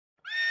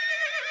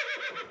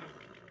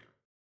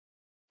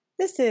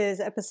This is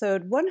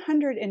episode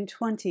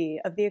 120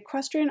 of the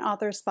Equestrian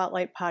Author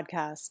Spotlight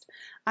podcast.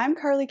 I'm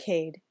Carly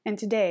Cade, and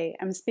today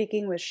I'm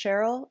speaking with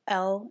Cheryl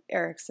L.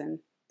 Eriksen.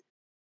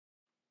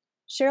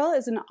 Cheryl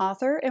is an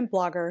author and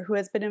blogger who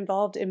has been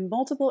involved in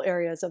multiple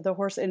areas of the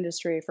horse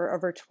industry for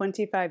over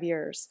 25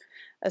 years.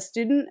 A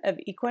student of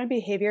equine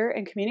behavior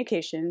and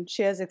communication,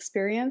 she has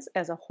experience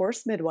as a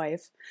horse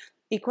midwife,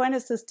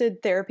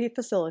 equine-assisted therapy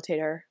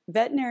facilitator,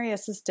 veterinary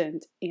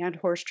assistant, and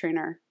horse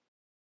trainer.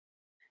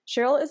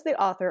 Cheryl is the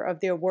author of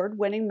the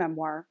award-winning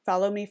memoir,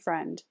 Follow Me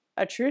Friend,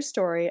 a true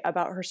story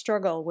about her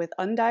struggle with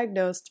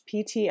undiagnosed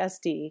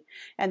PTSD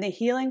and the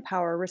healing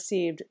power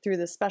received through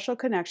the special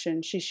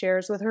connection she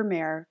shares with her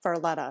mare,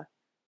 Farletta.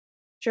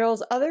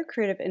 Cheryl's other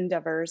creative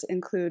endeavors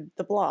include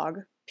the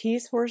blog,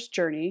 Peace Horse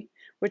Journey,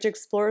 which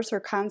explores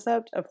her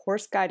concept of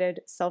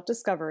horse-guided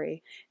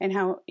self-discovery and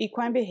how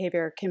equine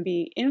behavior can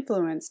be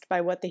influenced by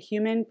what the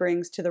human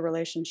brings to the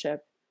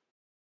relationship.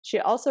 She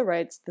also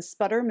writes the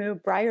Sputter Moo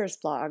Briars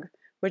blog,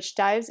 which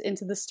dives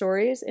into the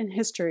stories and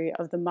history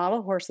of the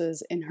model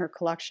horses in her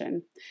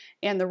collection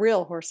and the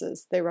real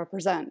horses they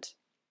represent.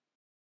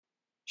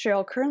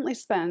 Cheryl currently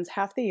spends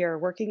half the year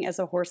working as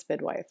a horse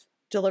midwife,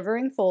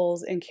 delivering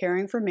foals and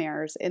caring for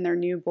mares in their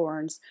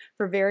newborns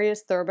for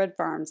various thoroughbred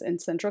farms in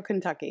central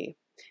Kentucky.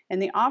 In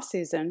the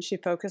off-season, she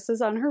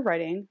focuses on her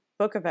writing,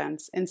 book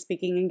events, and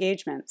speaking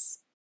engagements.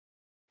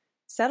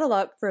 Settle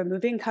up for a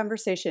moving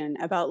conversation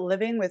about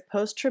living with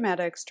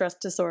post-traumatic stress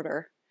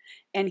disorder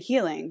and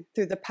healing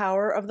through the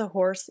power of the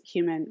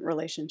horse-human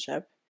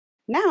relationship.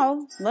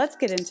 Now, let's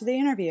get into the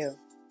interview.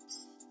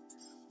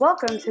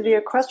 Welcome to the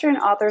Equestrian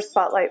Author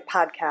Spotlight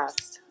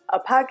podcast, a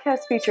podcast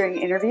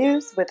featuring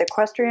interviews with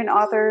equestrian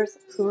authors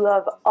who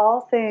love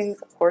all things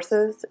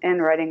horses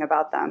and writing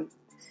about them.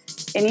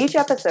 In each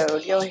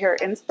episode, you'll hear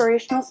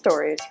inspirational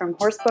stories from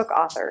horsebook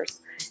authors,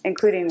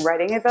 including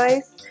writing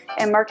advice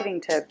and marketing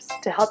tips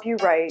to help you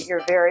write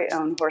your very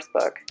own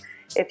horsebook.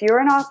 If you're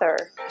an author,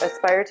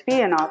 aspire to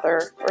be an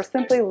author, or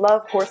simply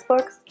love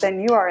horsebooks,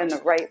 then you are in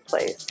the right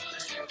place.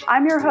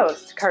 I'm your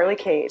host, Carly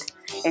Cade,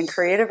 and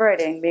creative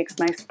writing makes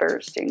my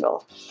spurs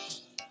jingle.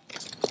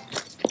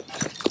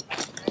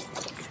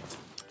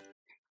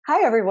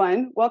 Hi,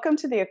 everyone. Welcome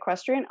to the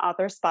Equestrian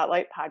Author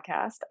Spotlight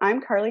podcast.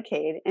 I'm Carly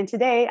Cade, and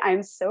today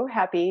I'm so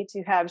happy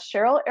to have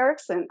Cheryl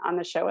Eriksen on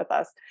the show with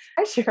us.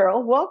 Hi,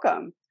 Cheryl.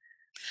 Welcome.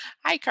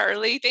 Hi,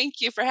 Carly.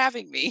 Thank you for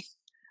having me.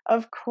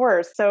 Of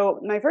course. So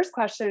my first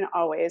question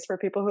always for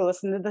people who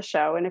listen to the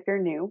show, and if you're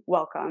new,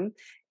 welcome,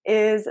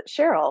 is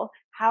Cheryl,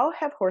 how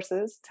have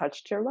horses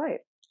touched your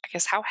life? I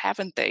guess, how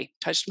haven't they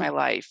touched my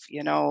life?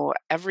 You know,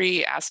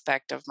 every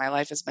aspect of my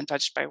life has been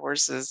touched by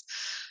horses.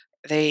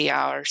 They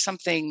are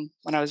something,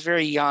 when I was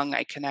very young,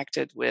 I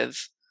connected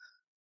with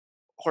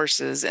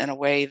horses in a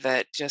way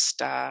that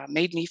just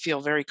made me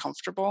feel very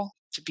comfortable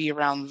to be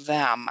around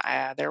them.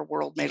 Their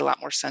world made a lot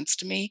more sense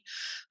to me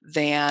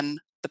than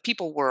the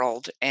people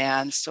world.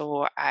 And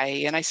so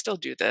I still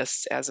do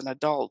this as an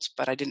adult,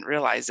 but I didn't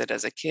realize it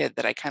as a kid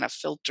that I kind of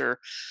filter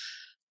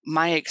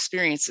my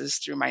experiences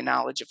through my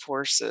knowledge of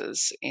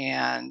horses.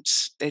 And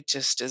it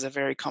just is a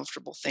very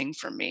comfortable thing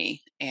for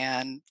me.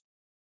 And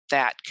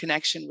that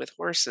connection with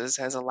horses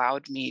has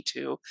allowed me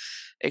to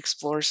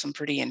explore some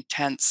pretty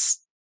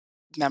intense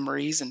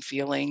memories and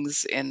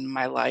feelings in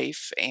my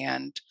life.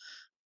 And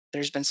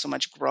there's been so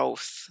much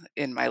growth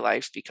in my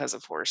life because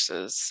of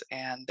horses,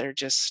 and they're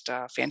just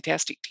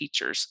fantastic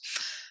teachers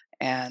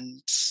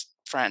and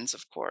friends,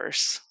 of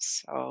course.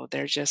 So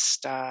they're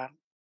just,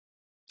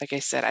 like I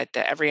said,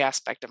 every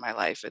aspect of my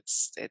life,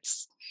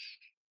 it's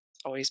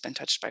always been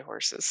touched by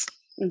horses.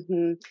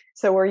 Mm-hmm.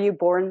 So were you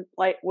born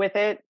with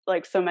it,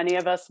 like so many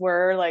of us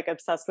were, like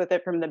obsessed with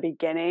it from the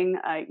beginning?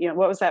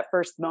 What was that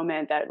first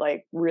moment that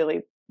like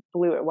really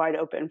blew it wide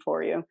open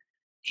for you?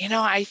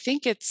 I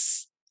think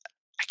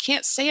I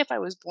can't say if I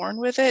was born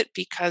with it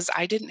because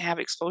I didn't have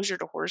exposure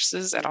to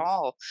horses at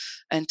all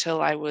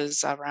until I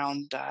was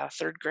around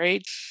third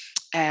grade.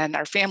 And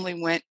our family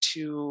went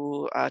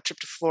to a trip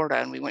to Florida,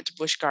 and we went to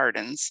Busch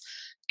Gardens.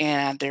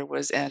 And there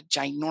was a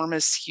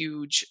ginormous,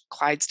 huge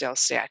Clydesdale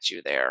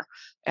statue there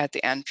at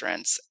the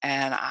entrance.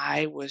 And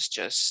I was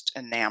just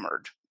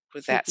enamored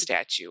with that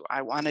statue.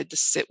 I wanted to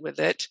sit with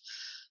it.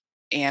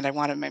 And I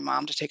wanted my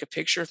mom to take a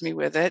picture of me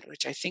with it,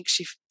 which I think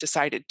she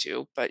decided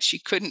to, but she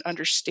couldn't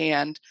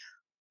understand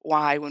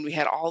why, when we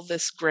had all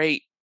this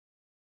great,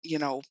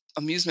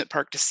 amusement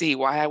park to see,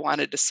 why I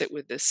wanted to sit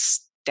with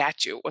this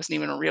statue. It wasn't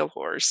even a real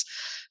horse.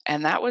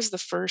 And that was the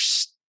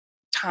first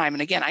time.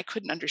 And again, I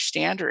couldn't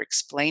understand or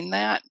explain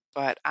that,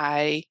 but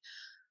I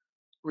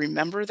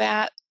remember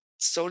that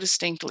so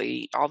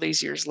distinctly all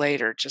these years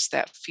later, just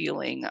that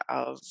feeling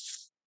of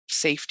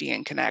safety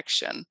and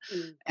connection.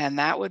 And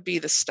that would be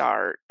the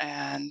start.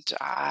 And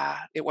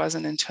it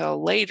wasn't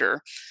until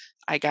later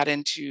I got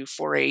into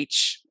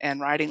 4-H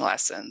and riding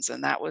lessons.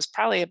 And that was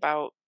probably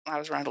I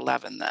was around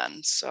 11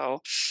 then.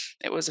 So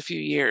it was a few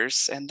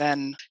years, and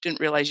then didn't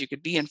realize you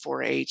could be in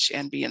 4-H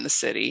and be in the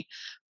city.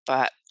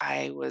 But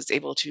I was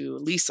able to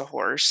lease a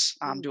horse,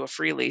 do a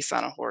free lease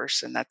on a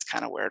horse. And that's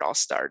kind of where it all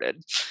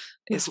started.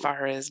 as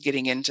far as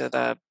getting into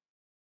the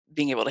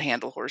being able to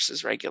handle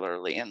horses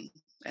regularly and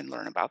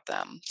learn about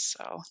them.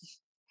 So,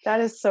 That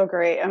is so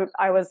great.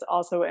 I was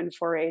also in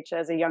 4-H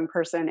as a young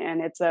person,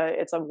 and it's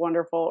a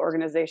wonderful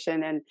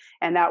organization,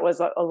 and that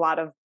was a lot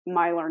of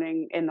my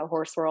learning in the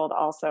horse world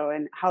also.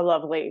 And how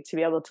lovely to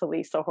be able to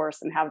lease a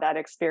horse and have that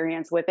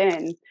experience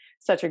within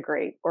such a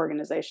great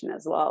organization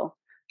as well.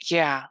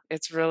 yeah,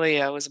 it's really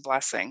was a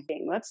blessing.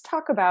 Let's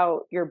talk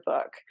about your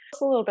book. Tell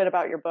us a little bit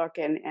about your book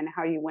and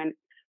how you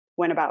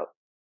went about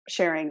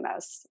sharing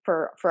this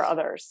for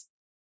others.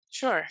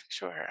 Sure,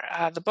 sure.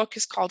 The book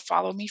is called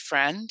Follow Me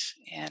Friend,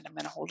 and I'm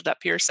going to hold it up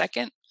here a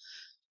second.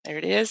 There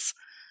it is.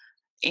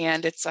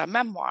 And it's a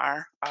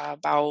memoir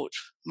about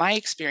my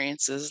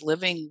experiences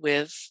living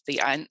with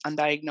the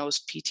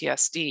undiagnosed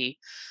PTSD.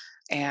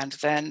 And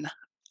then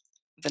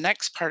the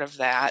next part of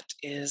that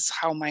is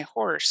how my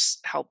horse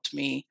helped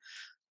me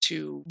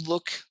to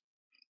look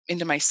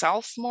into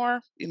myself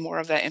more, in more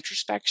of that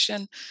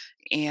introspection,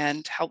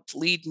 and helped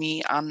lead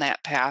me on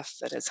that path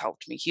that has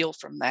helped me heal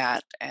from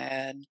that,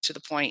 and to the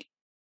point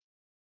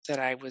that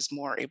I was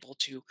more able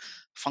to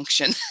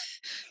function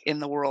in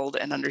the world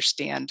and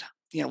understand,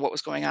 what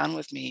was going on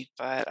with me.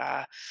 But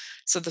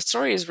so the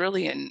story is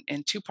really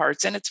in two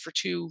parts, and it's for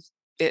two.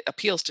 It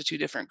appeals to two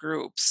different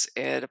groups.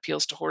 It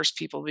appeals to horse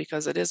people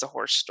because it is a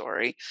horse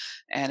story,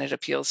 and it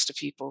appeals to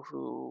people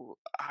who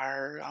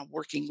are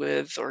working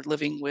with or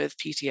living with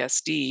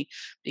PTSD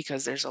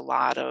because there's a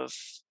lot of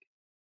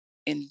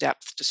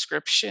in-depth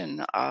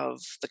description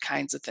of the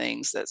kinds of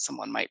things that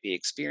someone might be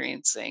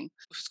experiencing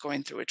who's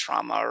going through a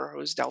trauma or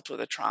who's dealt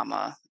with a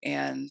trauma.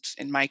 And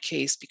in my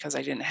case, because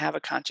I didn't have a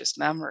conscious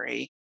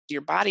memory,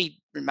 your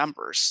body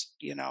remembers,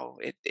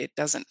 it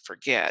doesn't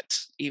forget,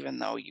 even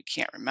though you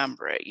can't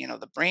remember it.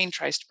 The brain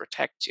tries to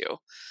protect you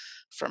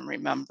from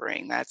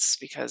remembering. That's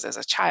because as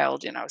a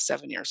child, I was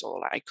 7 years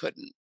old, I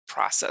couldn't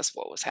process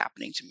what was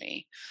happening to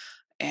me.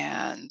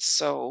 And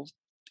so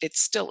it's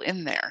still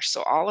in there.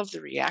 So all of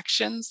the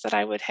reactions that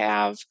I would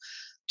have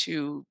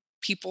to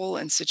people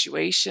and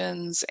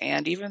situations,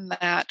 and even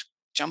that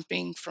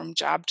jumping from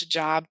job to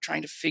job,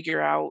 trying to figure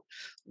out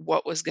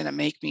what was going to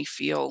make me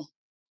feel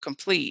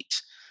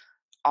complete,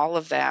 all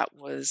of that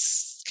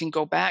was can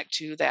go back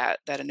to that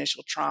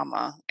initial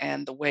trauma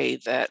and the way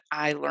that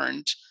I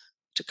learned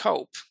to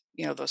cope,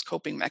 those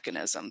coping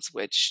mechanisms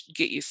which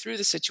get you through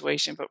the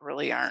situation but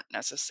really aren't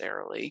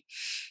necessarily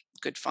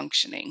good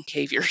functioning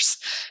behaviors.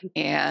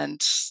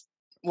 And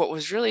what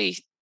was really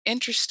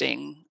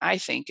interesting, I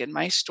think, in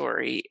my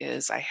story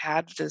is I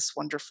had this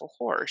wonderful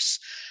horse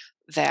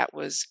that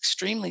was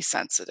extremely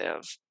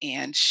sensitive,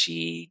 and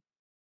she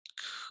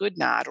could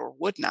not or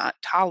would not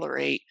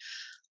tolerate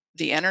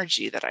the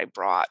energy that I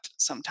brought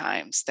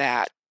sometimes,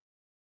 that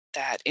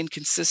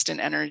inconsistent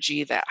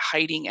energy, that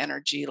hiding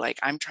energy, like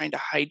I'm trying to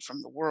hide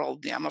from the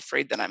world. Yeah, I'm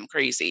afraid that I'm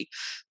crazy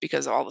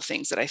because of all the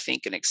things that I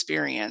think and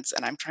experience,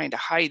 and I'm trying to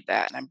hide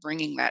that, and I'm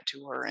bringing that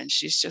to her, and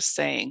she's just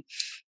saying,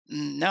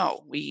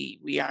 "No,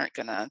 we aren't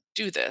going to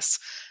do this."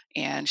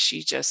 And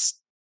she just,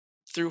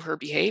 through her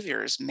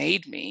behaviors,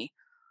 made me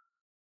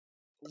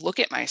look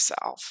at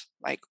myself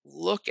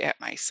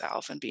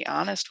and be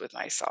honest with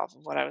myself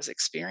of what I was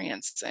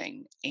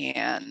experiencing,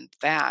 and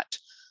that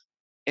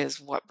is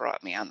what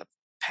brought me on the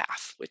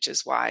path, which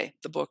is why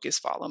the book is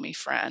Follow Me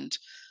Friend,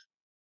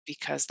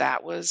 because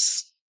that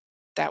was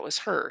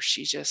her.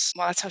 She just,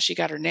 well, that's how she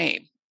got her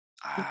name.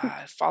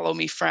 Follow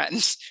me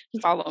friend.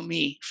 Follow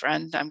me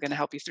friend. I'm going to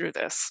help you through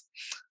this.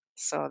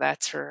 So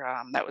that's her.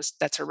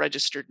 That's her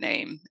registered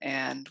name,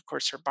 and of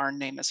course her barn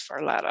name is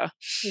Farletta,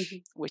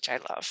 Mhm. which I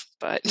love.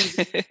 But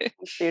Mhm.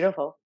 That's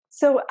beautiful.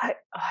 So I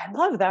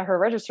love that her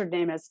registered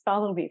name is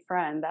Follow Me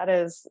Friend. That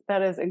is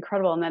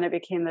incredible. And then it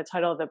became the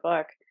title of the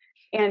book.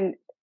 And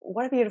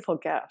what a beautiful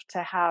gift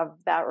to have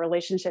that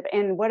relationship.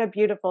 And what a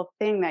beautiful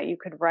thing that you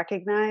could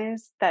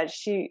recognize that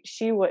she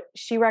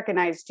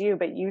recognized you,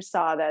 but you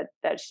saw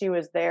that she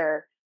was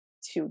there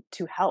to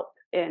help,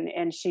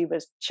 and she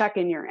was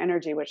checking your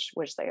energy, which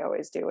they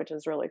always do, which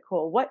is really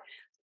cool. What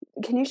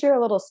can you share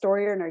a little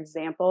story or an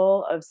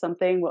example of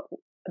something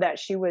that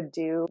she would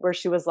do where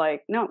she was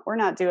like, "No, we're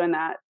not doing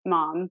that,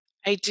 mom."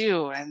 I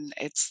do, and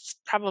it's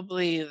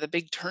probably the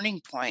big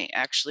turning point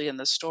actually in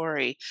the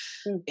story.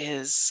 Mm,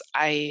 Is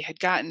I had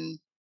gotten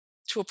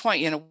to a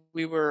point,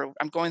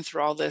 I'm going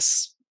through all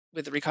this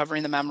with the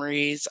recovering the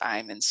memories.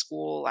 I'm in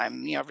school.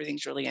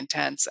 Everything's really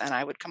intense. And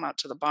I would come out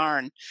to the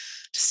barn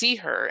to see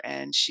her,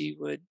 and she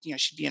would,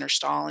 she'd be in her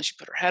stall and she'd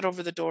put her head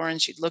over the door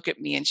and she'd look at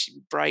me and she'd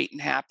be bright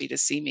and happy to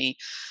see me.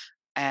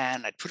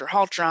 And I'd put her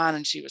halter on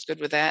and she was good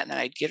with that. And then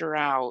I'd get her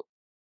out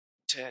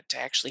to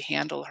actually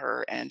handle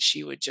her, and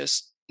she would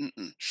just,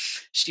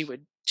 she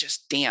would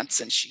just dance,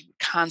 and she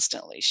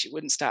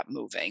wouldn't stop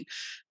moving,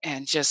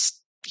 and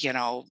just,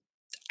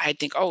 I'd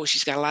think, oh,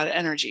 she's got a lot of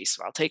energy,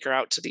 so I'll take her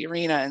out to the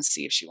arena and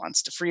see if she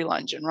wants to free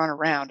lunge and run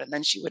around. And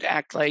then she would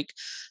act like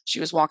she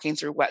was walking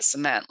through wet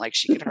cement, like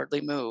she could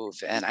hardly move.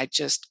 And I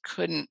just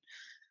couldn't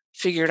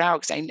figure it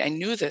out because I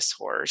knew this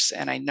horse,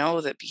 and I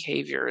know that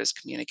behavior is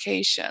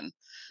communication.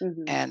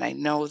 Mhm. And I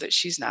know that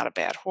she's not a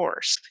bad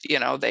horse.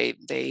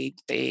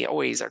 They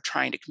always are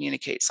trying to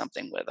communicate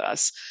something with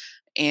us.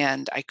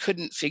 And I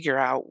couldn't figure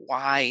out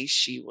why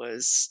she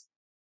was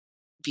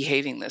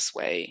behaving this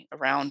way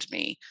around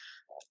me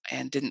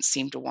and didn't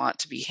seem to want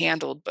to be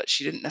handled, but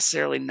she didn't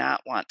necessarily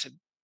not want to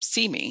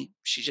see me.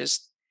 She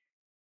just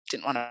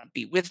didn't want to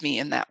be with me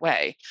in that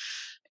way.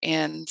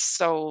 And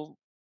so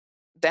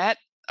that,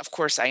 of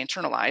course, I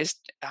internalized,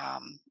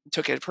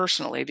 took it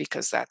personally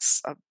because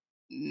that's a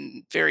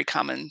very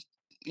common,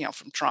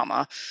 from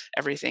trauma.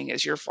 Everything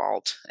is your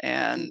fault.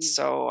 And Mhm.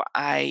 so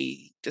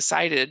I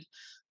decided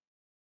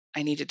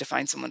I needed to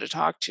find someone to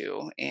talk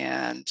to.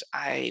 And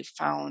I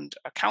found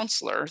a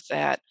counselor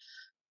that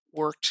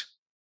worked,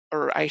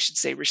 or I should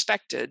say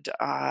respected,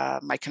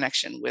 my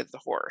connection with the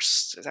horse.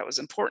 So that was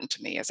important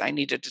to me, as I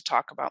needed to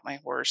talk about my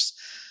horse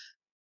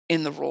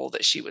in the role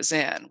that she was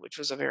in, which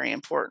was a very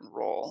important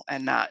role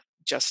and not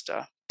just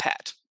a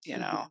pet.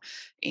 Mhm.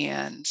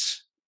 And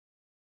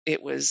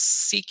it was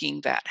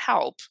seeking that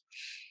help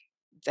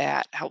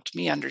that helped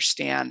me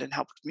understand and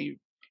helped me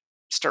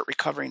start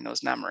recovering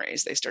those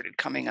memories. They started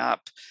coming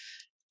up.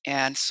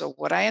 And so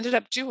what I ended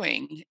up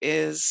doing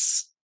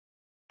is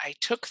I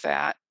took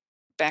that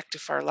back to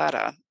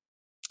Farletta,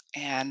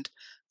 and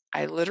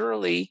I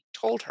literally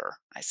told her,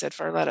 I said,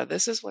 Farletta,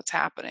 this is what's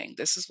happening.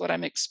 This is what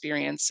I'm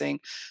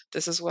experiencing.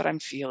 This is what I'm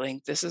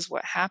feeling. This is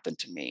what happened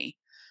to me.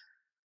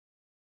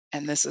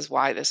 And this is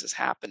why this is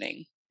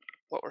happening,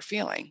 what we're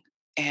feeling.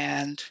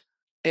 And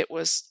it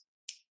was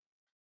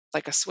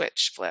like a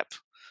switch flip.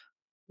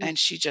 Mm. And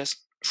she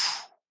just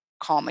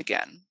calm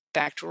again,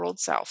 back to her old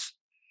self.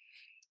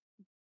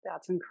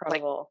 That's Like,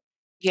 incredible.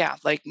 yeah,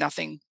 like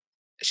nothing.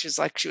 She's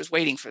like, she was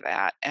waiting for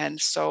that.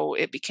 And so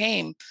it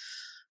became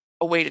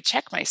a way to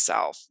check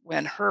myself.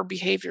 When her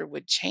behavior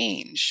would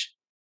change,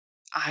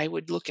 I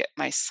would look at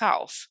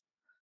myself.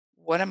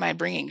 What am I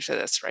bringing to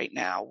this right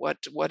now?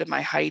 What am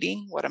I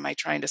hiding? What am I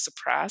trying to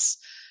suppress?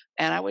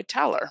 And I would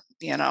tell her,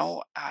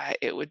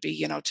 it would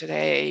be,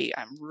 today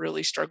I'm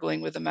really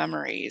struggling with the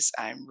memories.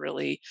 I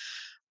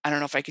don't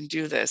know if I can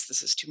do this.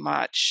 This is too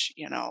much.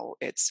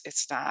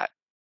 It's not,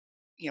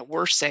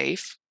 we're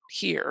safe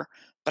here,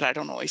 but I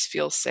don't always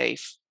feel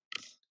safe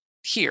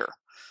here.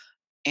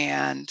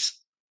 And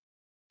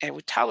I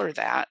would tell her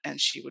that,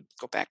 and she would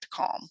go back to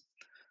calm.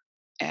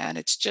 And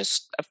it's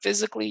just a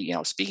physically,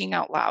 speaking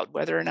out loud,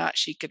 whether or not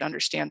she could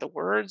understand the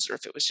words or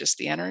if it was just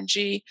the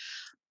energy,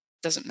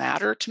 doesn't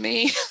matter to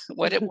me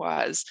what it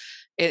was.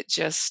 It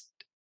just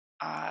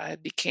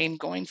became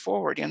going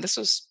forward. This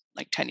was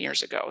like 10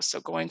 years ago.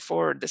 So going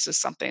forward, this is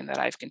something that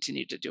I've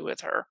continued to do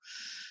with her,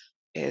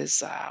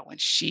 is when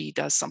she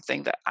does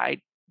something that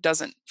I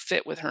doesn't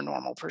fit with her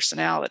normal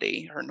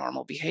personality, her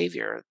normal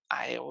behavior,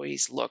 I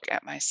always look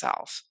at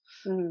myself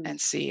Mhm. and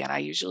see, and I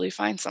usually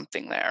find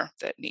something there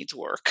that needs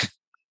work. Yeah.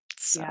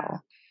 So, yeah.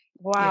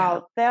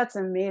 Wow, that's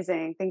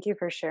amazing. Thank you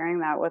for sharing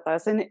that with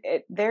us. And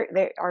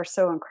they are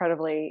so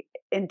incredibly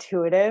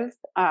intuitive.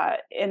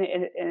 And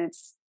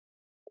it's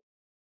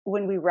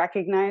when we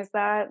recognize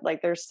that,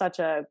 like there's such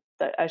a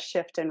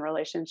shift in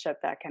relationship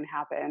that can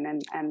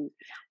happen, and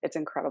it's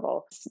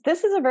incredible.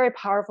 This is a very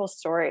powerful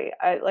story.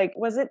 Like,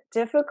 was it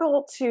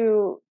difficult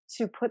to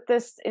put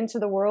this into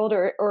the world,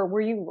 or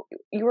were you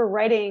were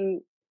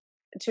writing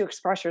to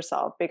express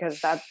yourself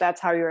because that's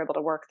how you were able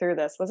to work through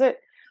this? Was it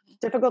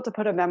difficult to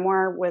put a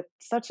memoir with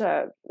such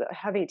a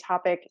heavy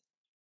topic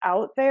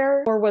out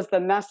there, or was the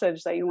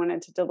message that you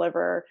wanted to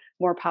deliver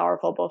more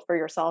powerful both for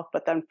yourself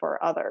but then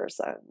for others?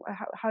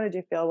 How did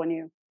you feel when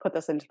you put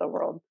this into the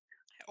world?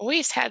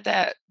 Always had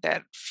that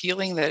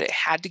feeling that it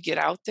had to get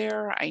out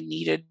there. I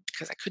needed,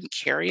 because I couldn't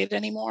carry it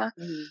anymore.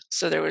 Mhm.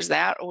 So there was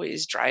that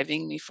always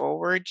driving me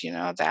forward.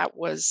 That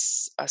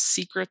was a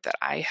secret that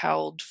I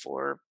held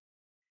for,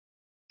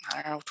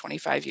 I don't know,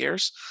 25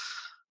 years.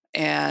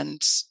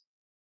 And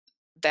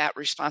that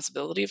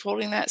responsibility of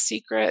holding that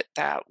secret,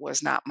 that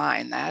was not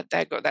mine.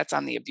 That's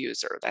on the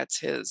abuser. That's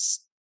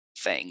his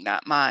thing,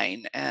 not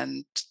mine.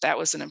 And that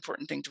was an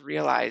important thing to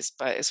realize.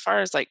 But as far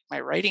as like my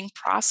writing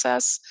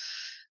process,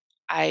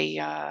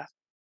 I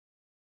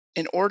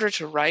in order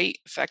to write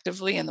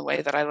effectively in the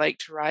way that I like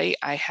to write,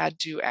 I had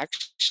to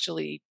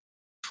actually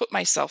put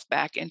myself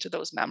back into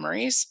those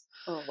memories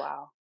Oh,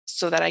 wow.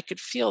 so that I could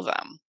feel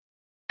them,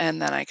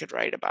 and then I could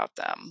write about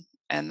them.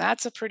 And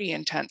that's a pretty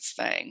intense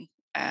thing.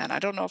 And I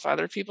don't know if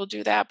other people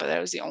do that, but that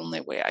was the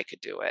only way I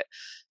could do it,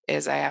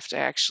 is I have to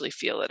actually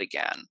feel it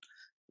again.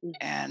 Mhm.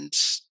 And,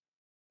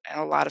 and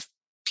a lot of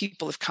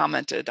people have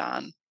commented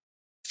on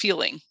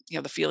feeling,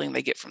 the feeling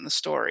they get from the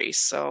story.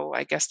 So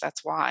I guess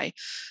that's why.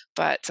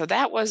 But so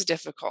that was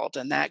difficult,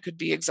 and that could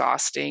be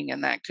exhausting,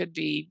 and that could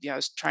be, I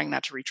was trying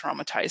not to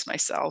re-traumatize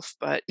myself,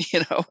 but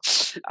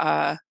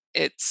uh,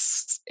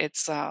 it's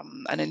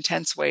an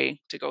intense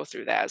way to go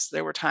through that. So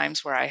there were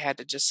times where I had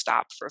to just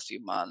stop for a few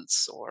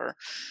months or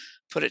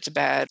put it to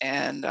bed.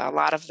 And a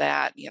lot of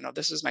that,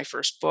 this was my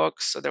first book.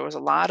 So there was a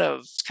lot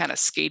of kind of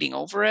skating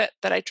over it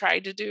that I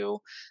tried to do,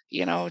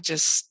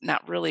 just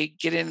not really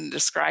get in and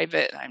describe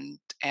it.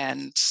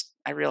 And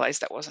I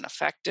realized that wasn't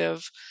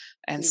effective.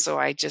 And Mm. so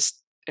I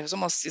just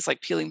it's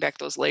like peeling back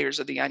those layers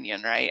of the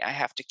onion, right? I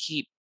have to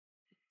keep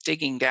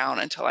digging down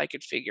until I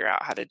could figure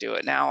out how to do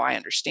it. Now I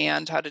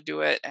understand how to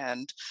do it,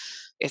 and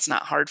it's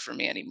not hard for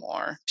me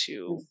anymore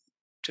to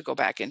go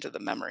back into the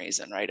memories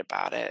and write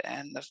about it.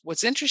 And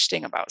what's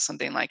interesting about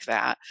something like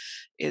that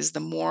is the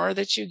more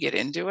that you get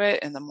into it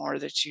and the more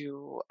that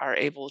you are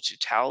able to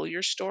tell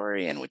your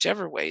story in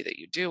whichever way that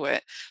you do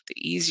it, the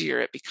easier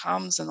it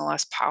becomes and the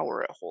less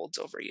power it holds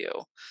over you.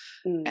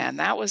 Mm, And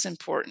that was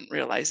important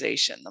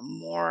realization. The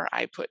more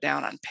I put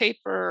down on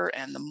paper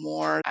and the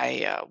more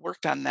I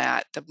worked on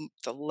that,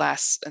 the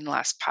less and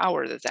less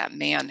power that that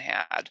man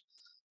had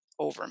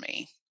over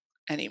me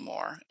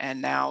anymore.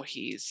 And now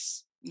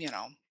he's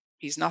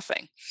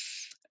nothing.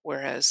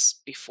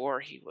 Whereas before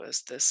he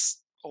was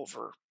this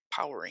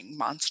overpowering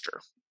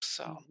monster.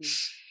 So,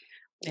 mhm.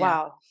 yeah,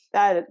 Wow,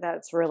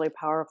 that's really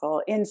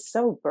powerful and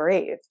so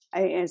brave.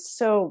 It's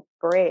so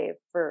brave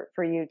for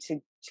you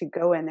to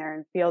go in there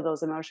and feel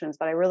those emotions.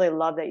 But I really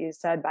love that you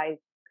said by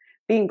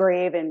being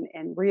brave and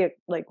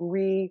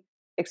re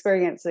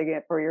experiencing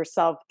it for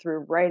yourself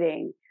through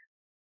writing,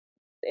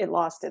 it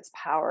lost its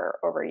power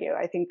over you.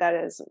 I think that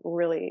is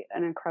really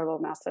an incredible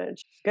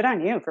message. Good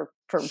on you for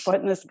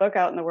putting this book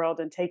out in the world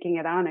and taking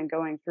it on and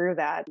going through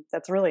that.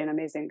 That's really an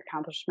amazing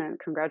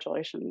accomplishment.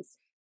 Congratulations.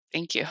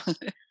 thank you.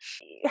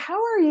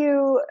 How are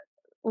you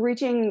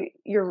reaching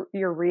your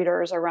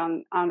readers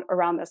around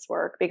this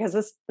work? Because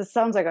this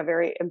sounds like a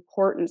very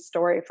important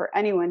story for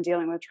anyone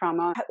dealing with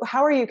trauma.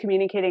 How are you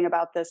communicating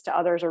about this to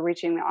others or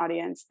reaching the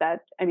audience? That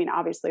I mean,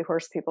 obviously,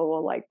 horse people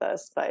will like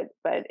this, but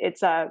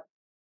it's a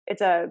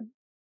it's a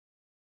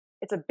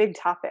big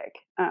topic.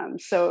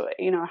 So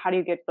how do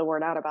you get the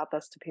word out about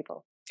this to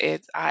people?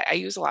 I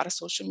use a lot of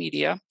social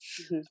media.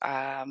 Hmm.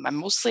 I'm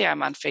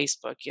on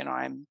Facebook.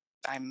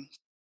 I'm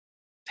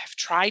have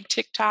tried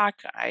TikTok.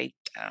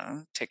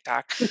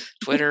 TikTok,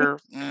 Twitter.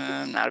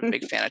 I'm not a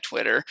big fan of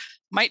Twitter.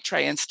 Might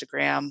try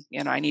Instagram.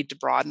 I need to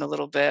broaden a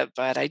little bit,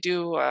 but I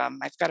do.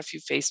 I've got a few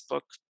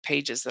Facebook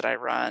pages that I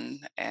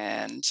run,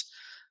 and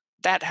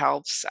that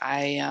helps.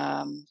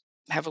 I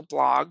have a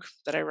blog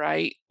that I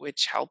write,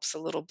 which helps a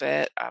little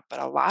bit, but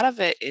a lot of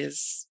it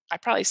is I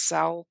probably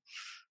sell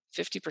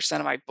 50%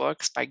 of my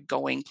books by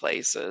going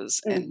places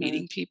and Hmm.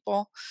 meeting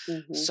people.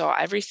 Hmm. So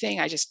everything,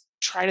 I just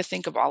try to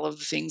think of all of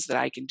the things that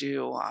I can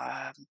do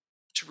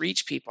to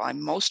reach people.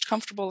 I'm most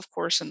comfortable, of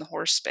course, in the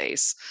horse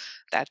space.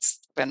 That's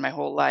been my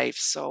whole life.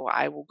 So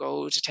I will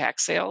go to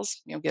tax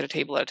sales, get a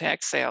table at a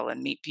tax sale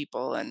and meet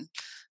people and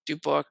do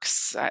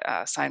books,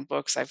 sign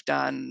books. I've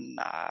done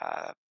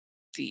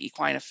the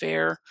equine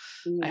affair.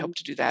 I Hmm. hope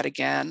to do that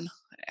again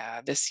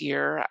this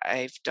year.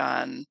 I've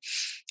done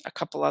a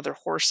couple other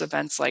horse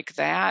events like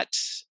that.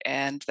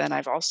 And then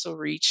I've also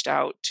reached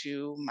out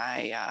to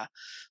my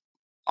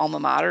alma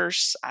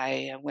maters.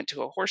 I went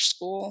to a horse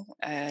school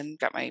and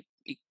got my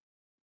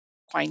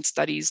equine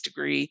studies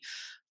degree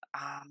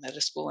at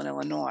a school in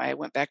Illinois. I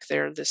went back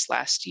there this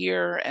last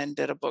year and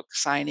did a book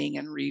signing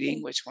and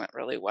reading, which went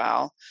really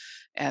well.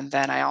 And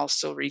then I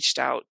also reached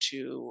out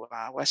to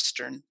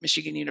Western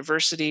Michigan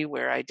University,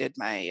 where I did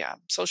my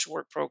social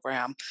work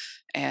program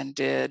and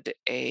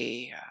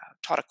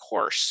taught a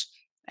course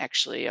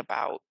actually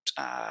about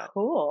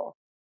Cool.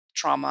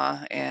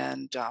 trauma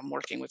and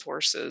working with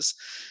horses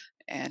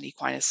and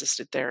equine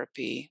assisted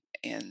therapy,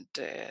 and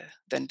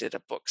then did a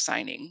book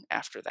signing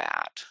after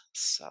that.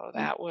 So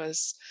that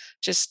was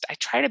just, I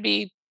try to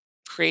be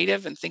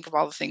creative and think of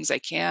all the things I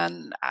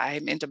can.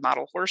 I'm into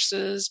model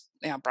horses,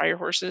 Breyer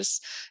horses,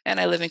 and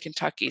I live in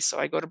Kentucky. So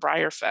I go to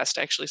Breyer Fest.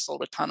 I actually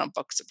sold a ton of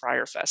books at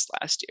Breyer Fest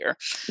last year.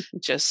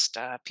 Just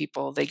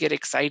people, they get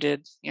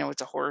excited.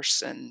 It's a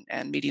horse, and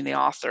meeting the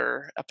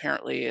author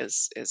apparently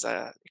is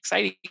a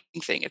exciting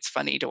thing. It's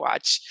funny to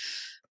watch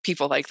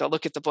people, like they'll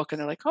look at the book and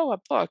they're like, "Oh, a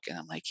book," and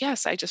I'm like,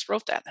 "Yes, I just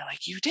wrote that." And they're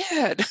like, "You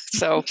did."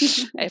 So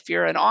if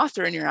you're an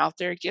author and you're out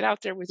there, get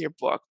out there with your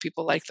book.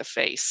 People like the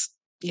face,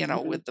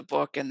 Hmm. with the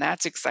book, and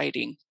that's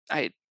exciting.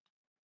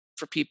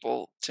 For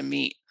people to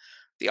meet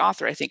the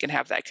author, I think, and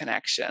have that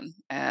connection.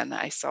 And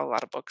I sell a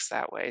lot of books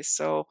that way.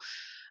 So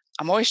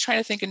I'm always trying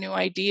to think of new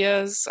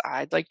ideas.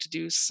 I'd like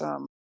to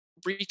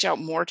reach out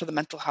more to the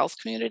mental health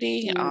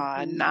community,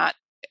 Hmm. not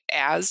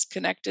as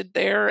connected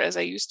there as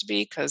I used to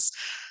be because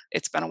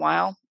it's been a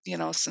while,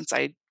 since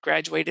I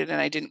graduated and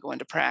I didn't go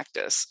into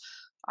practice.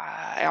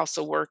 I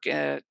also work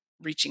at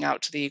reaching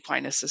out to the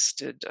equine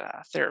assisted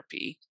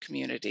therapy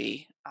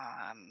community.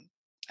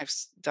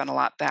 Done a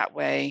lot that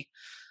way.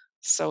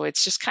 So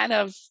it's just kind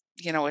of,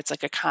 it's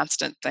like a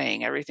constant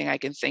thing. Everything I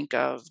can think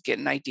of, get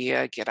an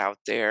idea, get out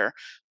there.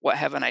 What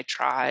haven't I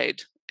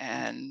tried?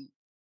 And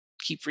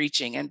keep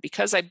reaching. And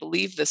because I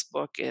believe this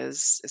book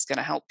is going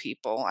to help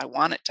people, I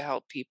want it to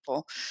help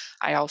people.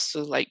 I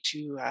also like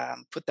to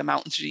put them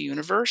out into the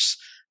universe,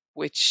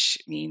 which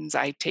means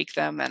I take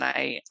them and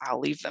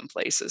I'll leave them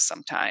places.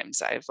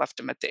 Sometimes I've left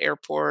them at the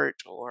airport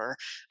or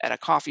at a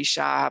coffee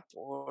shop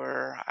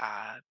or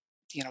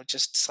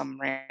just some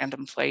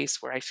random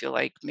place where I feel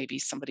like maybe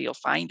somebody will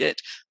find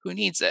it who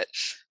needs it.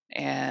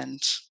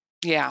 And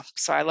yeah,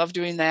 so I love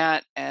doing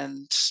that,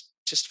 and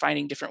just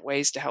finding different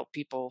ways to help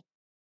people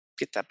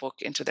get that book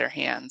into their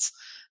hands,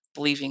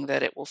 believing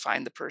that it will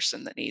find the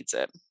person that needs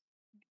it.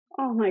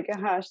 Oh my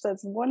gosh,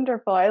 that's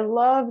wonderful. I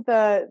love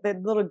the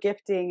little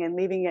gifting and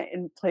leaving it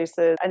in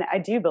places. And I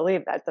do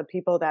believe that the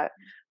people that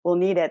will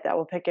need it, that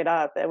will pick it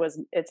up,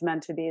 it's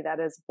meant to be. That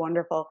is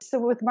wonderful. So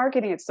with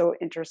marketing, it's so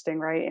interesting,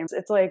 right? And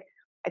it's like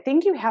I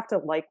think you have to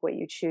like what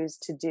you choose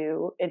to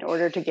do in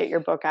order to get your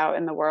book out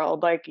in the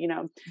world. Like,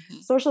 Mhm.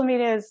 social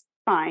media is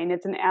fine,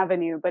 it's an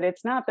avenue, but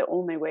it's not the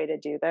only way to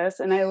do this.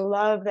 And I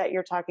love that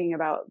you're talking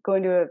about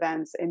going to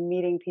events and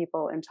meeting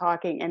people and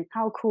talking, and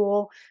how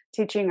cool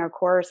teaching a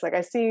course. Like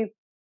I see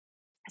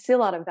a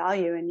lot of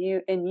value in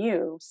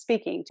you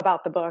speaking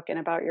about the book and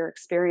about your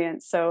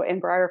experience. So, and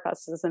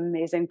Briarfest is an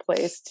amazing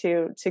place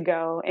to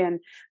go, and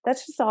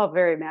that's just all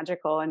very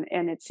magical.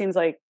 And it seems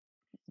like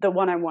the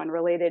one-on-one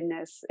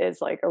relatedness is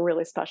like a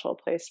really special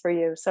place for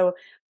you. So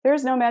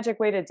there's no magic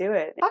way to do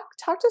it.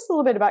 Talk to us a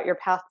little bit about your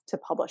path to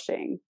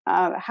publishing.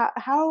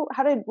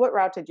 What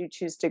route did you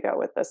choose to go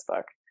with this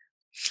book?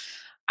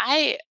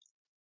 I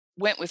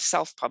went with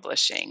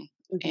self-publishing,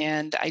 Hmm.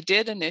 and I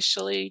did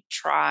initially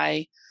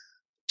try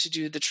to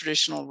do the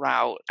traditional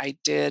route. I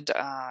did,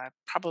 I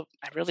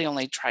really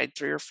only tried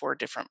 3 or 4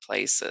 different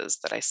places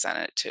that I sent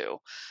it to,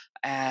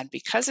 and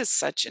because it's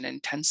such an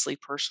intensely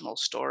personal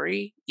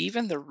story,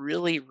 even the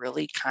really,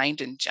 really kind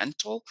and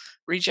gentle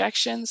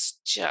rejections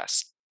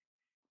just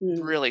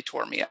Mm. really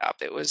tore me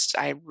up.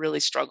 I really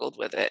struggled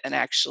with it, and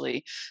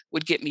actually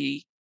would get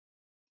me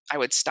I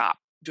would stop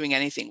doing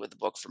anything with the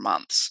book for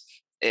months.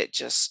 It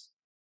just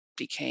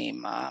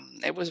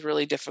it was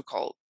really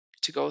difficult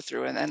to go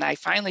through. And then I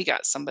finally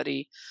got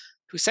somebody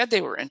who said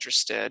they were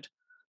interested,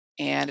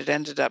 and it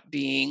ended up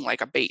being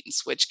like a bait and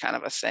switch kind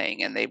of a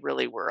thing. And they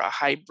really were a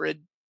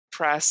hybrid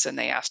press, and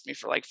they asked me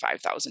for like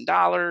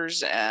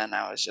 $5,000. And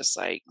I was just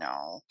like,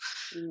 no,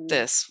 Mm.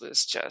 this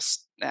was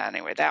just,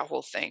 anyway, that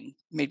whole thing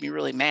made me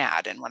really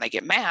mad. And when I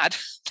get mad,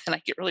 then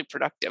I get really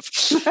productive.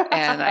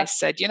 And I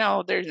said,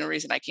 there's no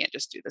reason I can't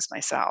just do this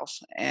myself.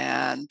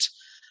 And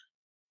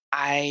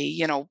I,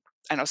 you know,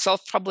 I know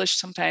self-published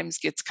sometimes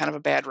gets kind of a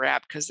bad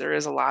rap because there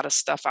is a lot of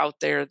stuff out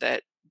there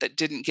that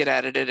didn't get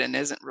edited and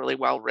isn't really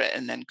well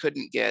written and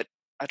couldn't get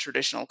a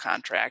traditional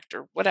contract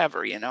or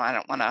whatever. I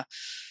don't want to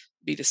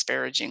be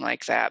disparaging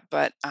like that,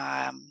 but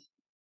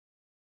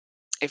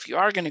if you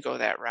are going to go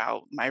that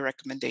route, my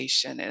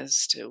recommendation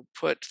is to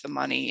put the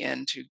money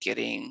into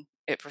getting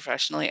it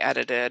professionally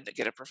edited,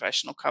 get a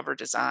professional cover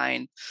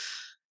design,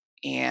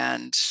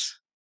 and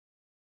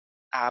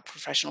a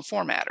professional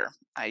formatter.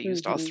 I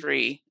used all Hmm.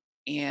 three,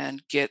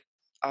 and get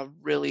a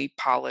really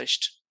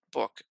polished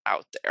book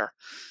out there.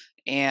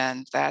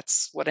 And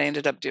that's what I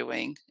ended up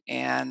doing.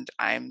 And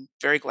I'm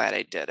very glad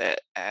I did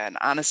it. And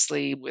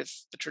honestly,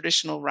 with the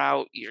traditional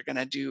route, you're going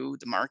to do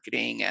the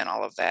marketing and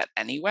all of that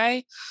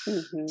anyway.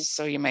 Hmm.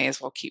 So you may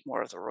as well keep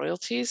more of the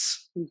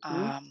royalties.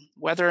 Hmm.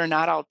 Whether or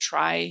not I'll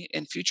try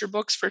in future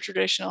books for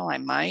traditional, I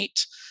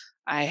might.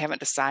 I haven't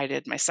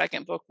decided. My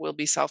second book will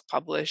be self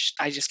published.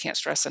 I just can't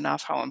stress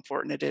enough how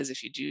important it is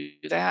if you do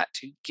that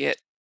to get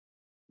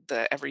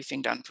the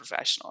everything done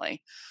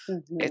professionally. Hmm.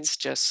 It's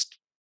just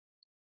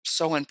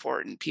so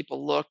important.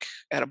 People look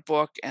at a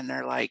book and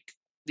they're like,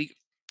 the,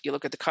 you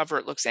look at the cover,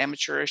 it looks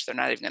amateurish. They're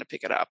not even going to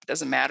pick it up. It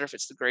doesn't matter if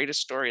it's the greatest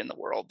story in the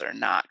world, they're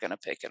not going to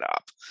pick it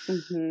up.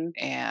 Hmm.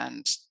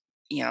 And,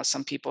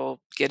 some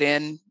people get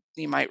in,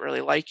 you might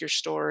really like your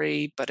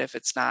story, but if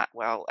it's not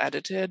well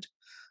edited,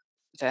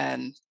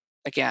 then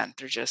again,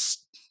 they're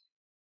just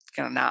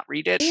going to not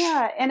read it.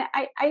 Yeah, and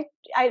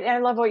I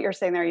love what you're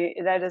saying there.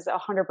 That is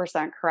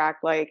 100%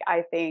 correct. Like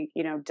I think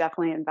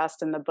definitely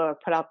invest in the book,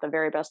 put out the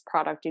very best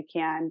product you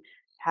can,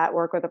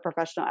 work with a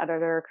professional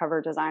editor,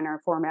 cover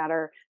designer,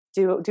 formatter,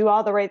 do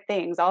all the right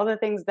things, all the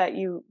things that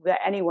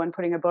anyone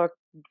putting a book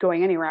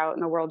going anywhere out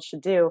in the world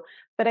should do.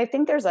 But I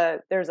think there's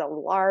a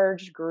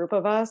large group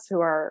of us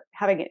who are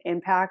having an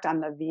impact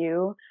on the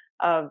view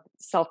of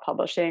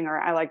self-publishing, or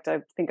I like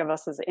to think of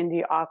us as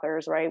indie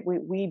authors, right?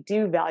 We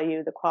do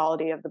value the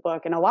quality of the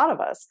book, and a lot of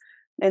us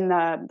in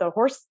the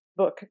horse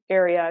book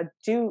area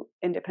do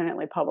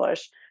independently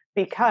publish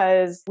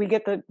because we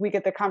get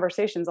the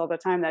conversations all the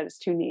time that it's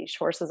too niche.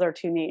 Horses are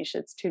too niche.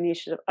 It's too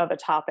niche of a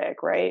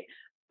topic, right?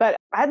 But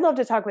I'd love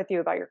to talk with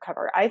you about your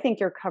cover. I think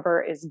your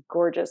cover is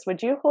gorgeous.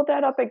 Would you hold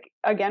that up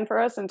again for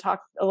us and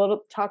talk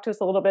to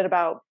us a little bit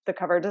about the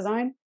cover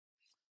design?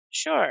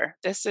 Sure,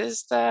 this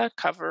is the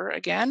cover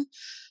again,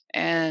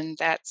 and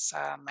that's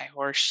my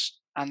horse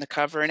on the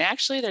cover. And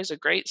actually, there's a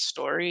great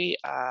story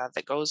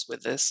that goes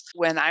with this.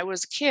 When I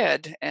was a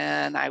kid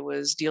and I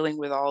was dealing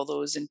with all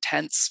those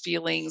intense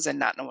feelings and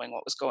not knowing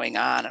what was going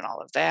on and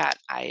all of that,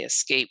 I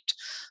escaped,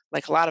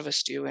 like a lot of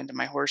us do, into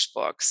my horse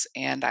books.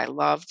 And I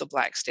love the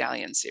Black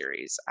Stallion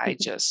series. I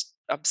just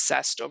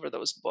obsessed over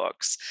those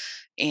books.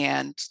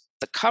 And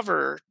the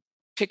cover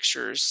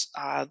pictures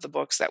the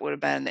books that would have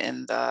been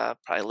in the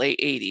probably late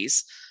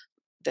 80s,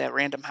 the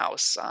Random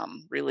House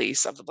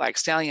release of the Black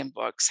Stallion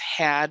books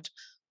had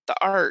the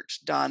art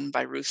done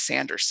by Ruth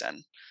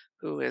Sanderson,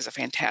 who is a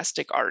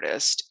fantastic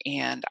artist,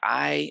 and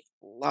I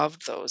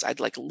loved those. I'd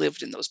like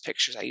lived in those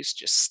pictures. I used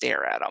to just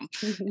stare at them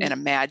and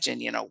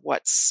imagine,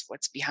 what's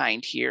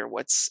behind here,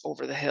 what's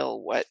over the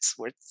hill, what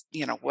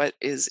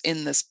is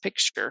in this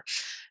picture.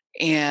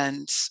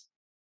 And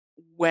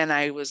when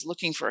I was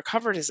looking for a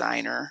cover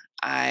designer,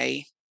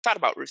 I thought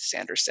about Ruth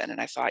Sanderson,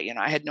 and I thought,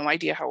 I had no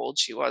idea how old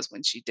she was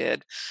when she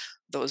did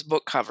those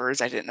book covers.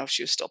 I didn't know if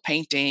she was still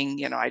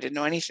painting, I didn't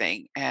know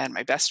anything. And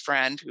my best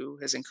friend, who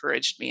has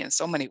encouraged me in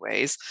so many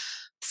ways,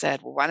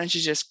 said, "Well, why don't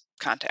you just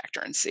contact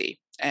her and see?"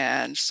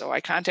 And so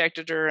I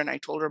contacted her and I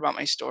told her about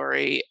my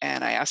story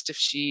and I asked if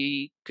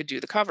she could do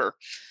the cover.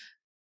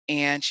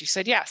 And she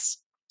said yes.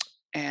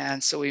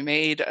 And so we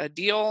made a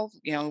deal,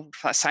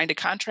 signed a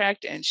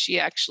contract, and she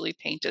actually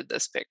painted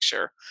this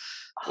picture,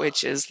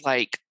 which is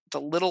like the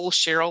little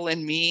Cheryl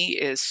in me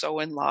is so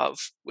in love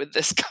with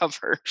this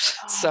cover.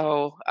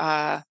 So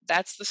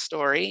that's the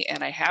story.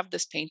 And I have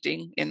this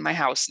painting in my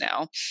house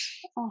now,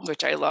 Oh,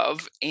 which I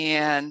love.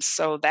 And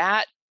so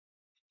that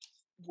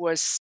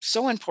was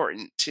so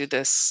important to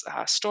this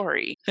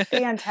story.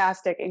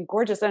 fantastic and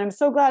gorgeous. And I'm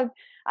so glad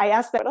I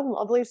asked that. What a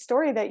lovely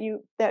story that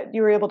you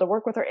were able to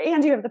work with her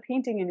and you have the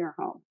painting in your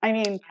home. I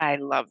mean, I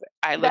love it.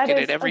 I look that at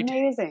it is every day.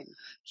 amazing.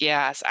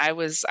 Yes, I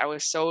was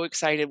so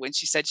excited when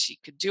she said she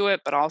could do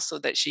it, but also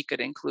that she could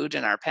include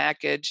in our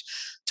package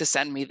to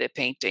send me the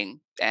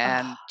painting.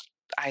 And Oh,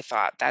 I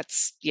thought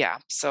that's yeah.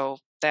 So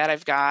that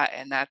I've got,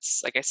 and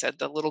that's like I said,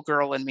 the little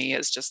girl in me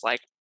is just like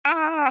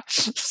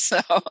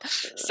so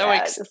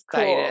that is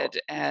cool.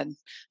 excited. And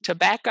to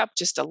back up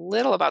just a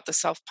little about the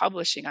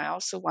self-publishing, I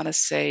also want to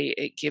say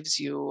it gives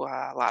you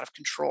a lot of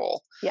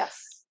control.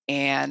 Yes.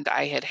 And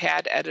I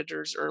had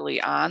editors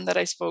early on that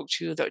I spoke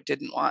to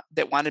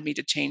that wanted me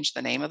to change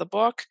the name of the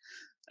book,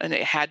 and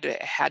it had to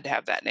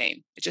have that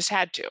name. It just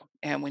had to.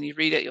 And when you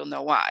read it, you'll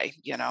know why,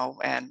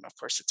 and of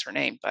course it's her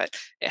name, but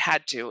it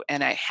had to.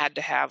 And I had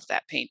to have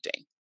that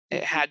painting.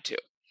 It Hmm. had to.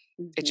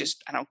 It Hmm.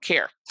 just, I don't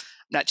care. I'm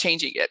not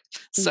changing it.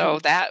 Hmm. So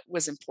that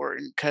was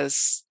important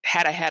because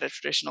had I had a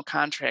traditional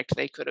contract,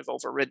 they could have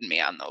overridden me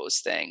on those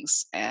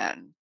things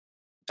and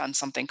done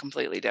something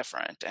completely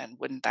different. And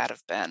wouldn't that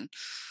have been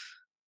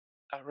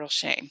a real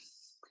shame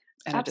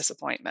and a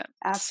disappointment?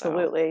 So,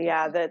 Absolutely.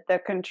 Yeah. The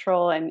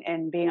control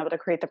and being able to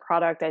create the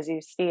product as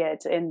you see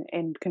it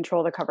and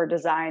control the cover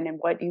design and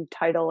what you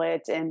title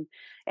it and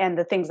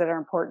the things that are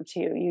important to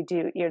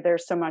you.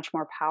 There's so much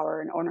more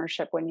power and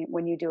ownership when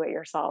you do it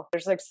yourself.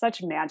 There's like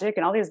such magic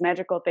and all these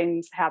magical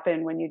things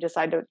happen when you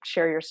decide to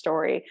share your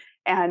story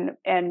and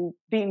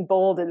being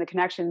bold in the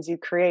connections you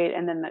create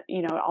and then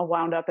all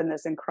wound up in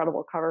this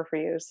incredible cover for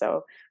you.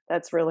 So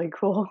that's really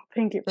cool.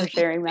 Thank you for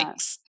sharing that.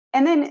 thanks.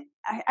 And then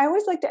I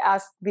always like to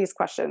ask these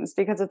questions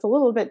because it's a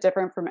little bit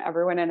different from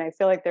everyone, and I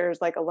feel like there's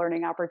like a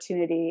learning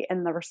opportunity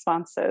in the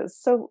responses.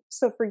 So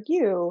for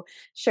you,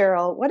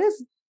 Cheryl, what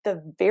is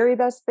the very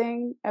best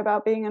thing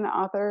about being an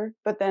author?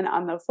 But then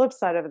on the flip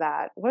side of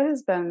that, what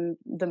has been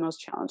the most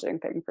challenging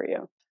thing for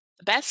you?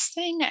 The best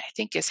thing I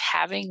think is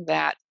having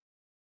that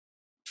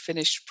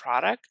finished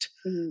product,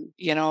 Mhm.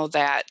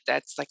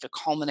 that's like a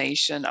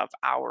culmination of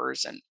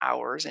hours and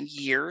hours and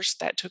years.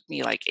 That took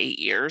me like 8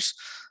 years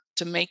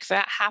to make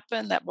that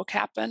book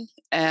happen.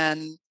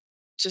 And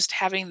just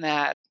having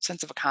that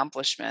sense of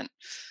accomplishment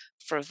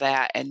for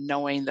that and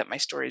knowing that my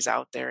story is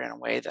out there in a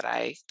way that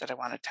I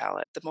want to tell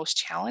it. The most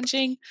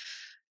challenging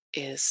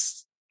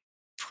is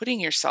putting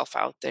yourself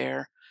out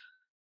there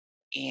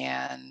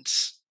and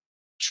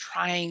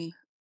trying,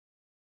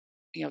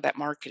 that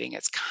marketing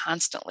is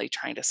constantly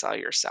trying to sell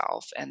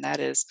yourself. And that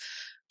is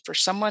for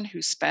someone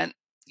who spent,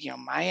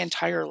 my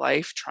entire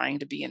life trying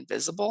to be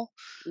invisible.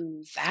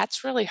 Mm.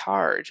 That's really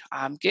hard.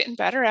 I'm getting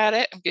better at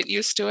it. I'm getting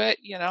used to it.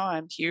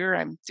 I'm here,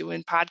 I'm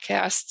doing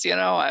podcasts,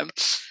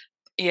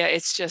 yeah,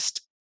 it's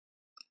just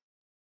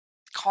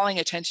calling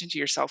attention to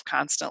yourself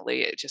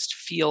constantly. It just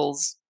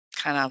feels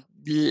kind of,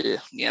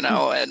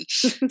 and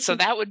so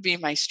that would be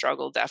my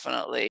struggle,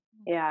 definitely.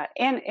 Yeah,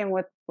 and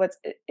what's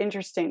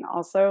interesting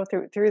also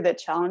through the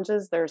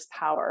challenges, there's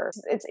power.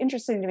 It's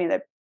interesting to me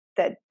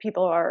that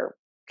people are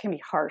can be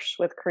harsh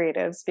with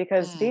creatives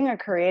because Mm, being a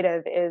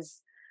creative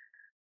is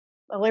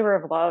a labor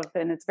of love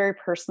and it's very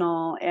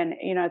personal. And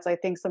it's I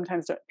think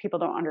sometimes people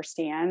don't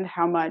understand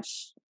how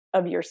much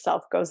of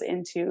yourself goes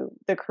into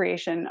the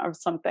creation of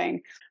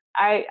something.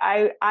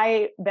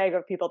 I beg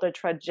of people to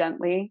tread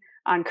gently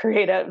on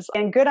creatives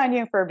and good on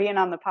you for being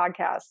on the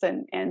podcast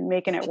and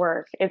making it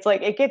work. It's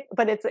like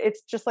but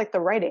it's just like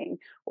the writing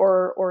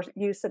or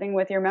you sitting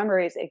with your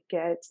memories. It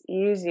gets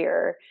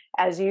easier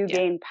as you yeah,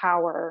 gain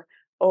power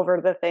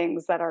over the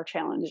things that are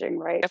challenging,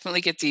 right?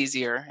 definitely gets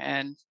easier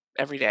and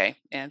every day.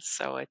 And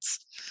so it's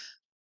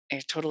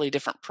a totally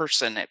different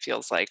person, it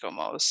feels like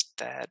almost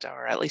that,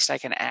 or at least I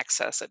can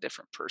access a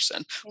different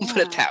person. Put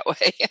it Yeah. that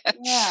way.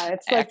 Yeah,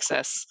 it's like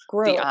Access the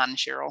growth. on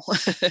Cheryl.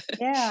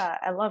 Yeah,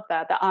 I love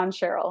that. The on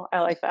Cheryl.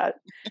 I like that.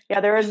 Yeah,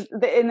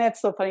 and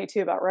that's so funny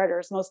too about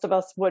writers. Most of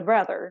us would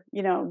rather,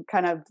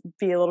 kind of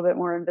be a little bit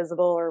more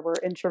invisible or we're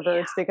introverts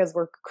Yeah. because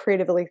we're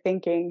creatively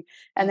thinking.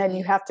 And then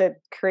you Mhm. have to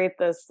create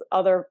this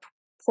other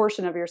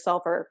portion of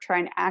yourself are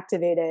trying to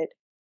activate it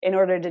in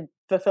order to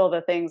fulfill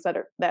the things that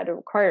it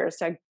requires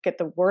to get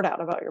the word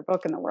out about your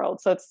book in the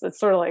world. So it's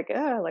sort of like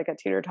a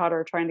teeter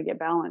totter trying to get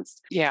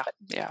balanced. Yeah, But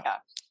yeah. yeah.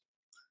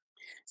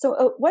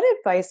 So, what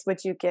advice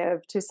would you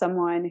give to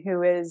someone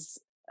who is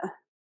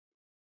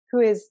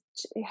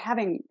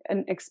having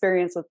an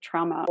experience with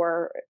trauma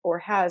or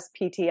has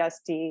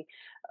PTSD,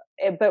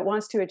 but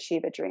wants to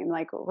achieve a dream,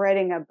 like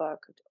writing a book,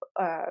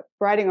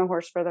 riding a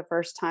horse for the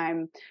first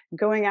time,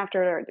 going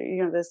after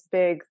this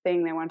big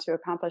thing they want to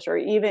accomplish, or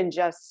even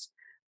just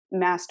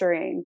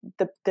mastering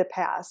the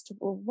past?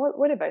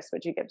 What advice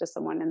would you give to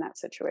someone in that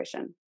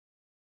situation?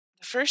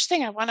 The first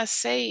thing I want to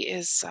say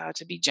is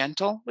to be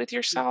gentle with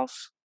Mm,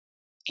 yourself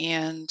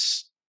and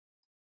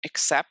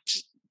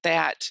accept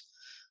that,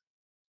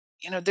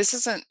 this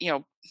isn't,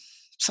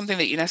 something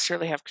that you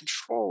necessarily have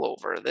control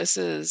over. This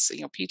is,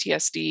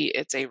 PTSD,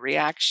 it's a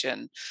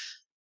reaction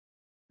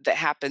that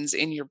happens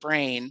in your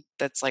brain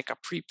that's like a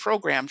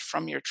pre-programmed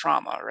from your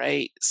trauma,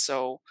 right?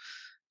 So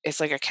it's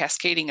like a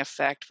cascading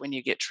effect when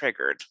you get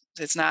triggered.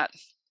 It's not,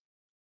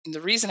 and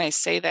the reason I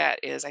say that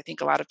is I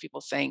think a lot of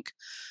people think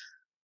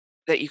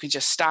that you can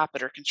just stop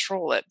it or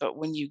control it, but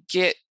when you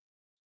get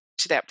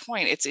to that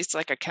point, it's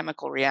like a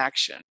chemical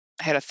reaction.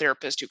 I had a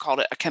therapist who called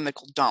it a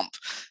chemical dump,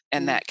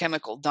 and mm, that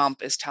chemical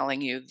dump is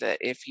telling you that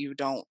if you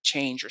don't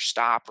change or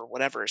stop or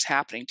whatever is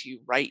happening to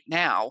you right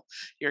now,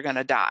 you're going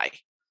to die.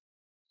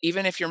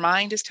 Even if your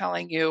mind is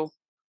telling you,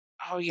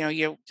 oh,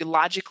 you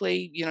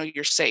logically,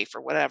 you're safe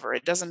or whatever.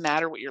 It doesn't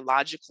matter what your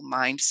logical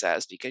mind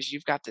says because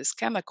you've got this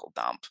chemical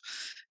dump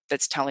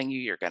that's telling you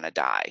you're going to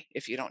die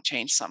if you don't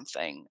change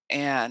something.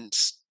 And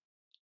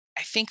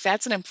I think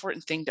that's an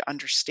important thing to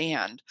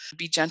understand.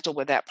 Be gentle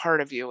with that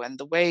part of you. And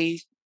the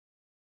way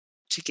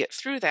to get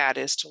through that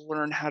is to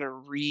learn how to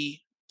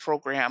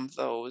reprogram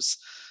those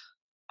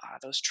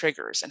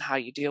triggers and how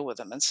you deal with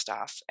them and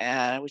stuff.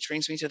 And which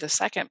brings me to the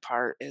second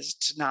part is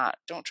to not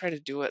don't try to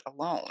do it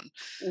alone.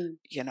 mm,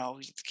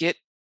 Get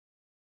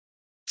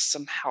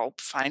some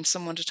help, find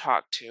someone to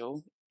talk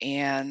to,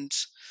 and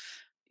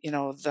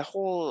the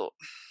whole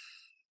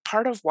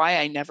part of why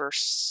I never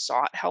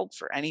sought help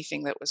for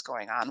anything that was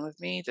going on with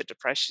me, the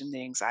depression,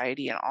 the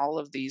anxiety, and all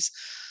of these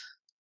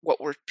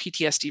what were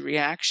PTSD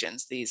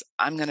reactions, these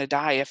I'm going to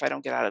die if I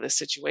don't get out of this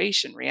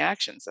situation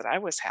reactions that I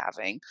was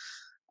having,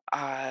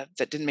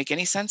 that didn't make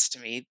any sense to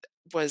me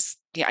was,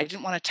 yeah, I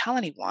didn't want to tell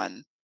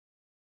anyone.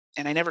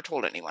 And I never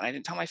told anyone. I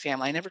didn't tell my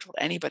family. I never told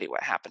anybody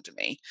what happened to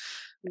me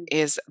mm,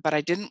 but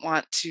I didn't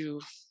want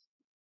to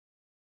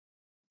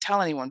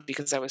tell anyone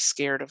because I was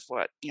scared of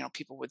what,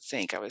 people would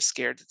think. I was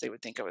scared that they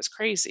would think I was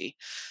crazy.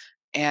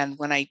 And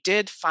when I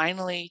did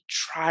finally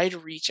try to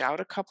reach out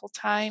a couple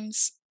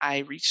times, I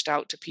reached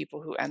out to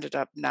people who ended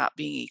up not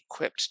being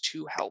equipped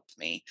to help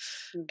me.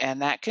 mm,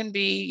 And that can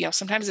be,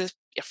 sometimes a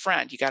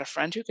friend, you got a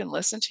friend who can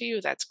listen to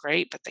you, that's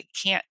great, but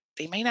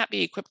they may not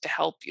be equipped to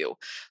help you.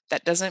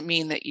 That doesn't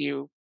mean that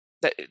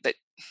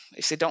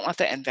they say don't let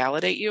that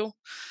invalidate you.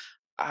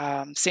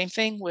 Same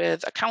thing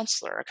with a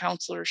counselor. A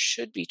counselor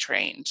should be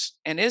trained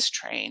and is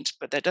trained,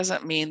 but that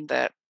doesn't mean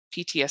that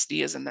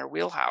PTSD is in their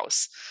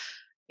wheelhouse.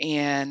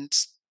 And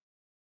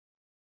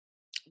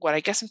what I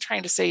guess I'm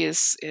trying to say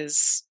is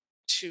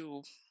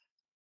to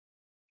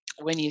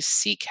when you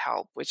seek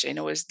help, which I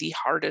know is the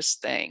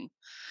hardest thing,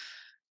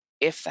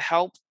 if the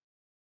help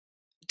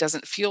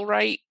doesn't feel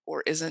right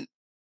or isn't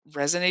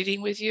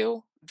resonating with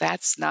you,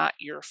 that's not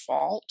your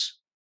fault.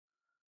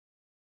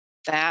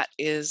 That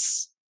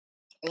is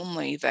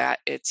only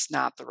that it's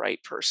not the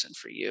right person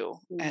for you.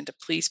 mm, And to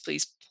please,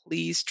 please,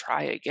 please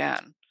try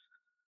again.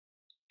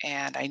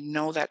 And I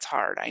know that's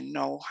hard. I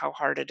know how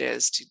hard it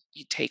is to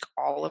you take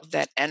all of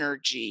that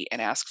energy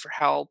and ask for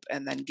help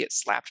and then get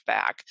slapped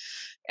back.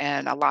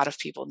 And a lot of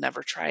people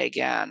never try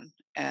again.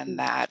 And mm,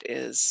 that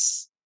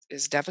is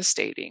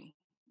devastating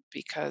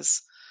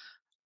because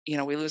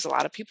we lose a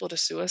lot of people to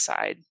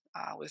suicide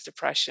with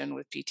depression,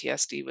 with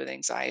PTSD, with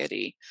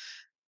anxiety,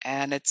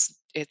 and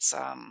it's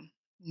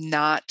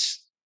not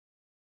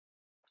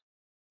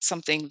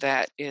something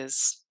that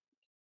is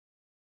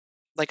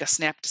like a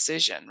snap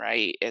decision,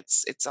 right?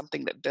 It's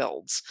something that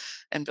builds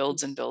and mm,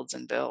 builds and builds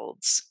and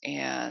builds.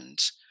 And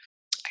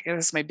I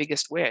guess my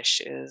biggest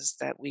wish is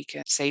that we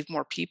can save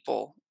more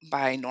people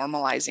by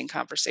normalizing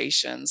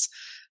conversations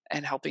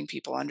and helping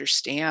people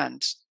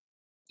understand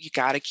you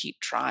got to keep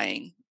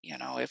trying.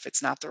 If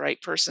it's not the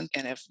right person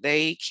and if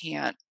they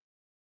can't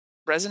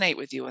resonate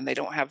with you and they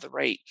don't have the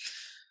right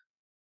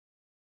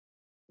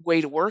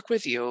way to work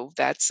with you,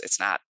 it's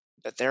not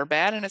that they're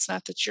bad and it's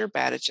not that you're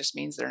bad. It just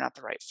means they're not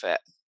the right fit.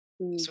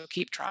 mm, So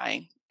keep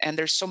trying. And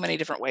there's so many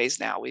different ways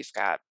now. We've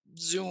got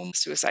Zoom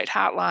suicide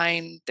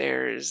hotline.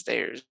 There's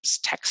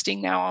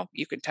texting now.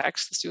 You can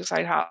text the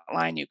suicide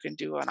hotline. You can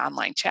do an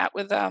online chat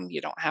with them.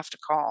 You don't have to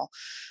call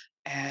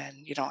and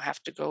you don't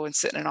have to go and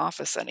sit in an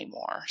office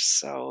anymore.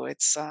 So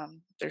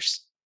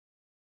there's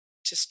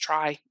just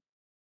try,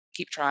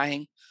 keep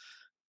trying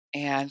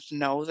and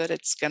know that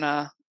it's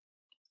gonna,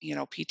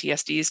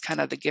 PTSD is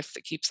kind of the gift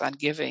that keeps on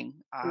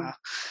giving. mm.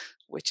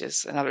 which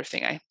is another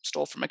thing I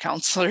stole from a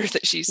counselor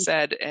that she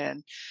said.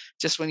 And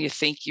just when you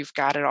think you've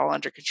got it all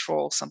under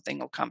control, something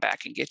will come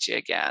back and get you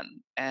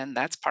again. And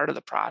that's part of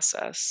the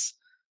process.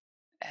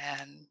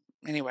 And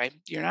anyway,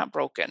 you're not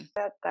broken.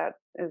 That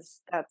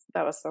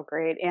was so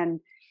great, and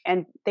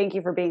thank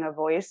you for being a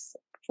voice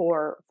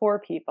for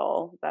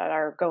people that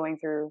are going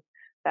through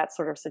that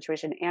sort of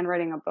situation, and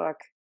writing a book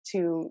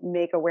to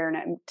make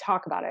awareness and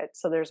talk about it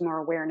so there's more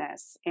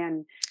awareness.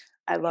 And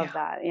I love Yeah.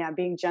 that. Yeah,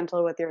 being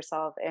gentle with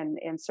yourself and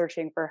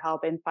searching for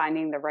help and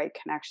finding the right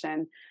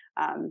connection.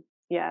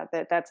 Yeah,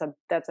 that's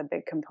a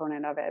big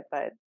component of it,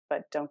 but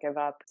don't give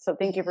up. So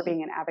thank you for Mhm.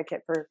 being an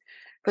advocate for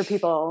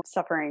people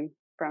suffering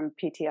from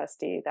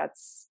PTSD.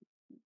 That's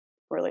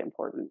really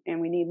important. And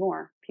we need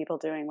more people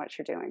doing what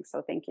you're doing.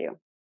 So thank you.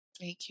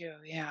 Thank you.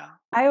 Yeah.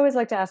 I always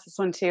like to ask this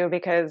one too,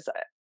 because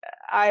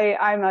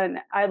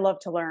I love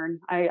to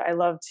learn. I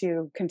love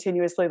to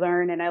continuously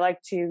learn, and I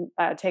like to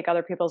take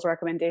other people's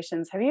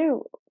recommendations. Have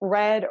you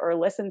read or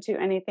listened to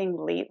anything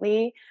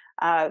lately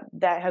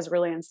that has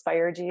really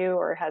inspired you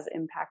or has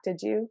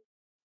impacted you?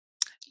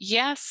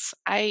 Yes,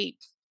 I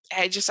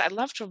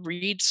love to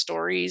read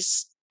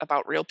stories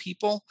about real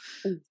people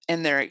Mm,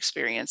 and their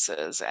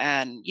experiences.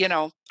 And,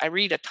 I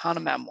read a ton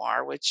of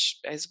memoir, which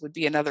would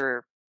be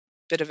another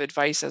bit of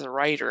advice as a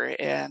writer,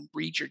 and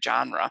read your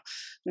genre.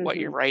 What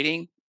you're mhm.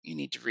 writing, you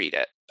need to read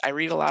it. I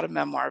read a lot of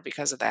memoir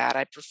because of that.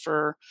 I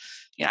prefer,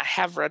 I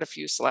have read a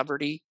few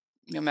celebrity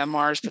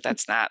memoirs, but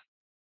that's not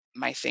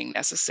my thing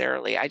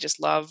necessarily. I just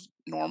love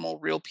normal,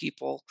 real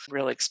people,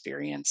 real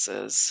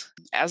experiences.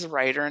 As a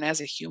writer and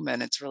as a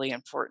human, it's really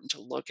important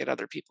to look at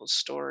other people's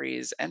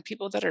stories, and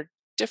people that are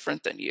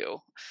different than you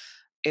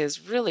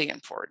is really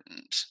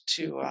important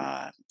to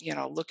Mhm.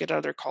 look at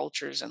other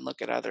cultures and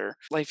look at other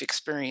life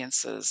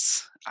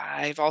experiences.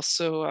 I've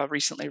also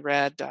recently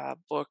read a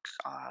book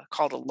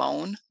called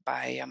Alone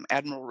by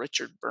Admiral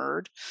Richard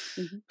Byrd,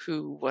 Mhm.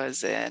 who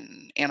was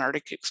an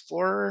Antarctic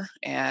explorer,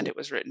 and it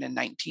was written in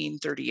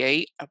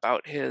 1938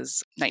 about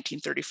his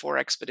 1934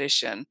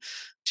 expedition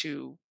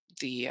to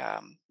the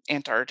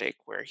Antarctic,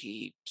 where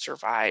he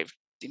survived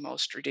the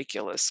most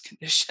ridiculous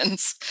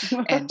conditions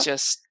and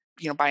just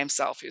by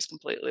himself. He was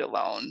completely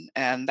alone.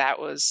 And that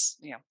was,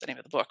 the name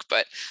of the book,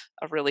 but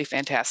a really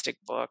fantastic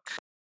book.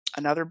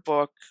 Another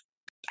book,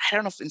 I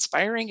don't know if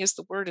inspiring is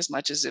the word as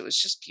much as it was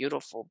just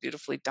beautiful,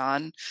 beautifully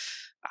done,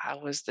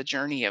 was The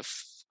Journey of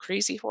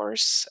Crazy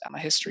Horse, A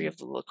History Mm, of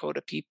the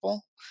Lakota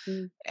People.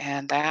 mm,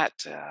 And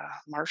that,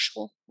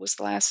 Marshall was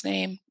the last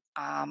name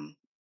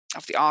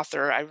of the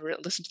author.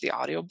 Listened to the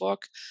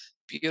audiobook,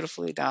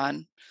 beautifully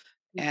done.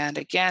 mm. And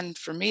again,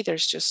 for me,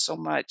 there's just so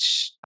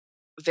much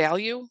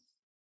value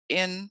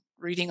in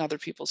reading other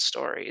people's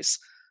stories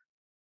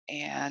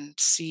and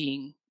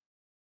seeing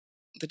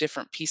the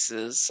different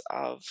pieces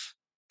of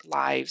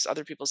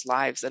other people's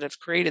lives that have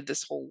created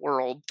this whole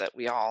world that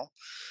we all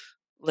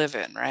live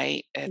in,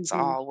 right?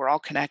 Mhm. We're all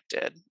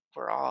connected.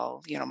 We're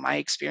all, my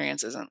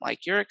experience isn't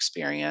like your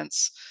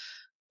experience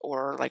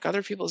or like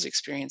other people's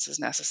experiences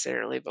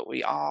necessarily, but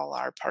we all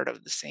are part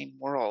of the same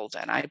world.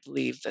 And I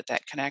believe that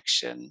that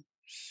connection,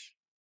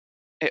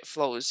 it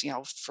flows,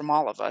 from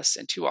all of us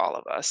and to all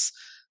of us,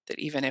 that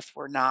even if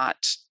we're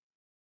not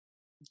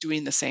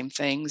doing the same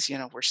things,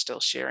 we're still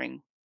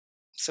sharing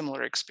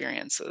similar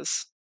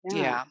experiences. Yeah.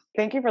 Yeah.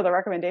 Thank you for the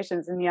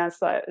recommendations. And yes,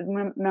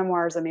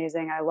 memoir is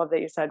amazing. I love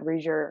that you said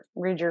read your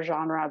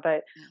genre,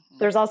 but Mhm.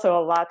 there's also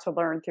a lot to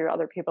learn through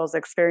other people's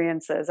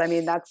experiences. I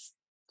mean, that's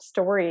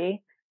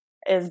story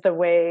is the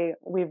way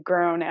we've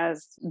grown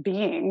as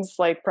beings,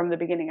 like from the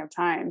beginning of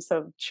time.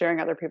 So sharing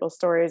other people's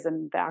stories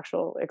and the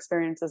actual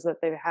experiences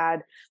that they've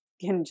had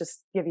can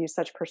just give you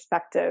such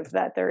perspective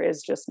that there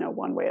is just no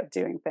one way of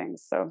doing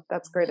things. So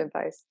that's great Mhm.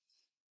 advice.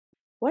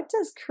 What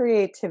does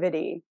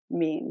creativity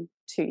mean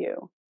to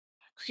you?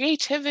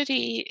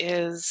 Creativity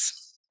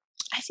is,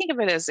 I think of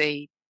it as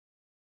a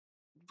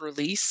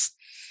release,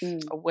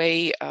 Mm, a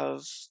way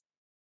of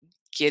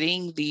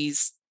getting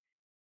these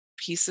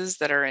pieces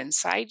that are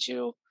inside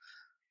you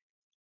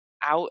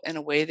out in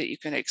a way that you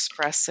can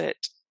express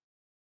it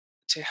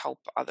to help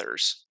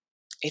others.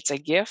 It's a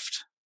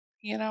gift,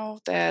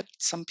 that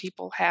some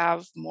people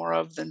have more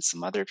of than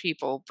some other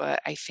people,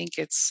 but I think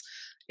it's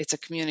a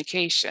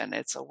communication.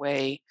 It's a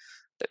way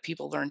that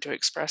people learn to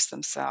express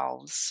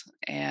themselves,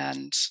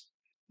 and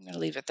I'm going to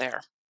leave it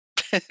there.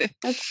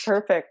 that's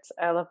perfect.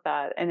 I love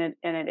that. And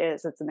it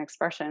is. It's an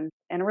expression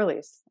and a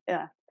release.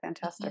 Yeah,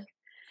 fantastic. Mhm.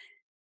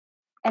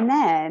 And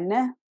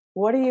then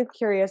what are you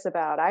curious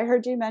about? I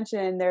heard you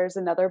mention there's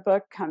another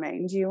book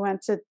coming. Do you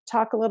want to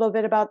talk a little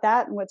bit about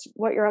that and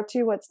what you're up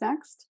to? What's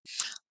next?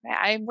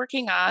 I'm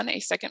working on a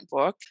second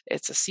book.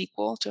 It's a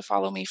sequel to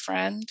Follow Me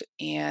Friend,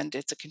 and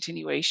it's a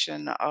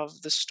continuation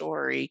of the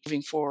story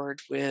moving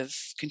forward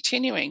with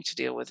continuing to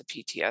deal with the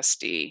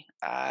PTSD.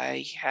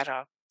 I had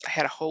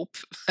a hope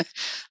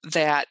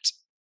that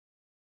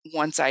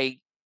once I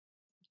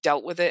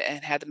dealt with it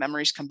and had the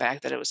memories come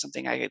back, that it was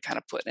something I could kind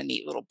of put in a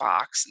neat little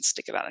box and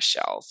stick it on a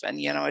shelf. And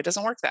it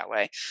doesn't work that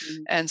way.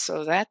 Mm, And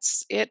so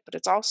that's it. But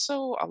it's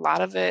also a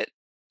lot of it.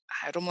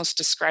 I'd almost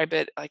describe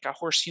it like a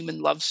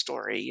horse-human love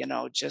story,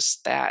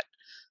 just that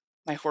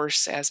my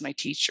horse as my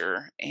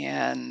teacher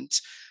and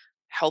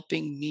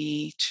helping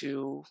me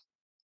to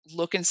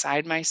look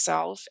inside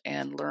myself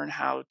and learn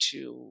how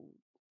to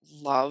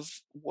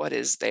love what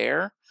is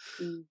there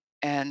Mm,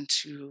 and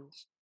to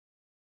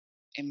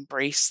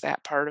embrace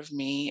that part of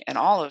me and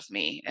all of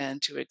me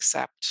and to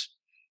accept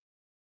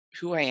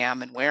who I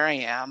am and where I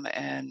am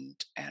and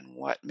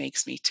what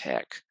makes me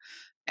tick.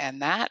 And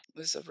that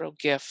was a real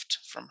gift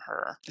from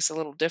her. It's a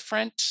little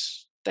different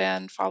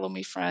than Follow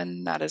Me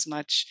Friend, not as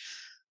much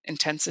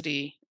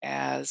intensity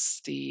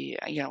as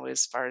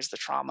as far as the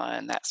trauma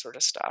and that sort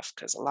of stuff,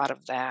 because a lot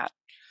of that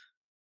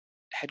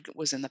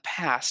was in the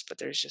past, but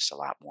there's just a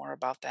lot more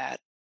about that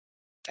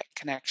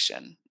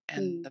connection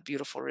and mm. the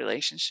beautiful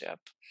relationship.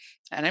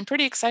 And I'm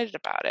pretty excited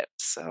about it.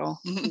 So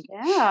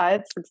Yeah,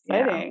 it's yeah.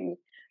 exciting.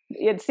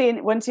 It's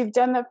seen once you've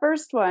done the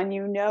first one,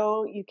 you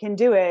know you can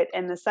do it,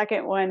 and the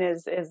second one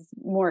is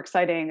more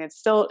exciting. It's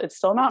still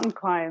a mountain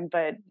climb,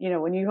 but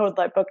when you hold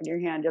that book in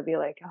your hand, you'll be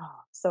like, oh,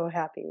 so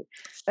happy.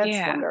 That's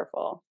Yeah.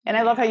 wonderful. And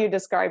I love how Yeah. you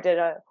described it,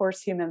 a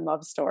horse human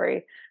love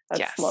story. That's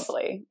Yes.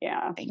 lovely.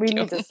 Yeah. Thank We you.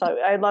 need to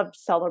I love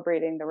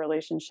celebrating the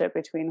relationship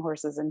between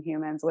horses and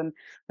humans when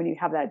you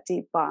have that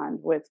deep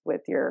bond with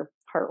your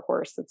heart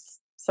horse.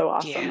 It's so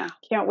awesome. Yeah. I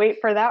can't wait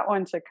for that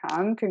one to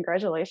come.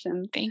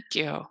 Congratulations. Thank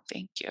you.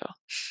 Thank you.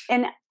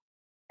 And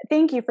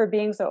thank you for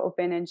being so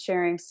open and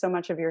sharing so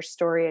much of your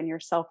story and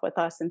yourself with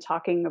us and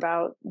talking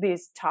about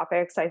these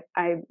topics. I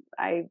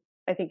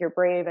I think you're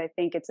brave. I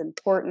think it's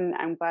important.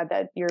 I'm glad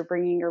that you're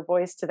bringing your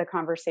voice to the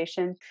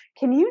conversation.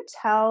 Can you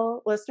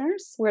tell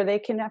listeners where they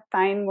can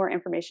find more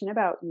information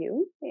about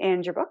you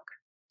and your books?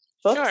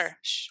 Sure,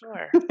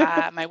 sure.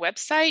 My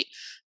website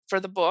for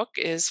the book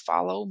is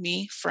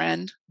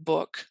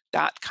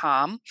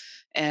followmefriendbook.com.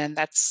 And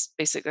that's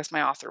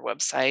my author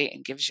website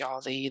and gives you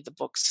all the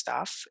book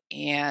stuff.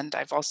 And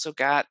I've also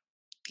got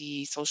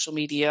the social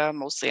media.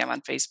 Mostly I'm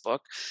on Facebook,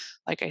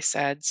 like I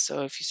said.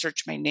 So if you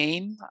search my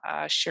name,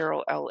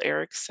 Cheryl L.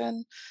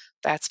 Eriksen,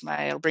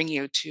 it'll bring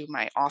you to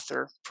my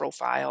author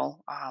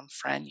profile.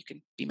 Friend, you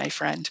can be my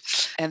friend.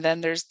 And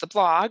then there's the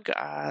blog,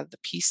 the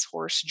Peace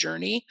Horse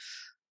Journey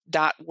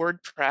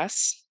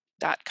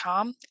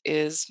wordpress.com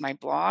is my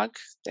blog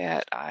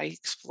that I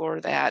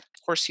explore that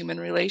horse human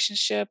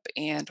relationship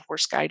and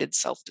horse guided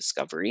self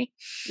discovery.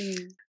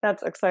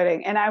 That's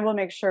exciting. And I will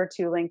make sure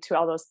to link to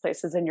all those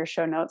places in your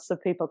show notes so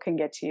people can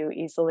get to you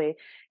easily.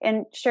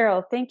 And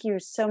Cheryl, thank you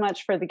so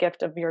much for the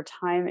gift of your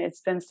time.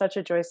 It's been such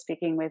a joy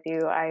speaking with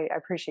you. I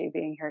appreciate you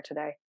being here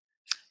today.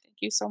 Thank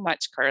you so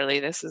much, Carly.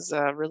 This is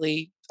a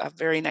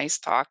very nice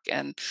talk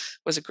and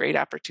was a great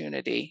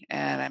opportunity.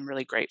 And I'm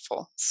really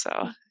grateful.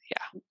 So,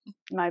 yeah.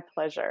 My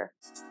pleasure.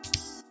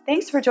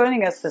 Thanks for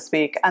joining us this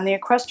week on the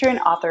Equestrian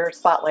Author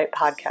Spotlight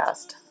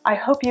podcast. I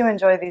hope you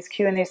enjoy these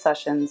Q&A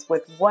sessions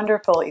with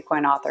wonderful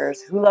equine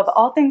authors who love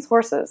all things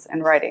horses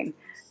and riding,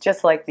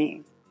 just like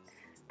me.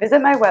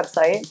 Visit my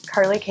website,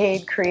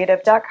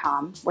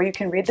 carlycadecreative.com, where you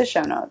can read the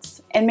show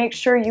notes, and make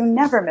sure you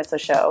never miss a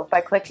show by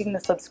clicking the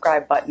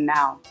subscribe button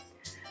now.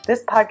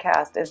 This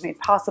podcast is made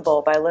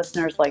possible by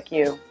listeners like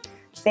you.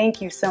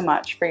 Thank you so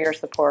much for your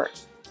support.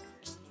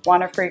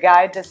 Want a free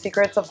guide to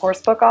secrets of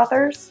horsebook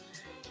authors?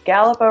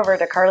 Gallop over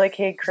to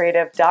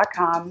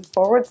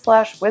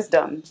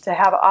carlycadecreative.com/wisdom to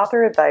have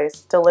author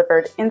advice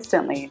delivered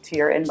instantly to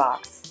your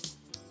inbox.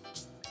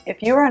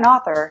 If you are an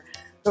author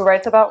who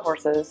writes about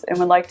horses and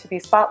would like to be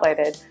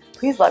spotlighted,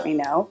 please let me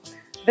know.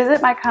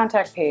 Visit my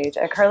contact page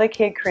at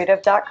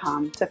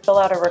carlycadecreative.com to fill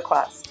out a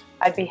request.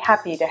 I'd be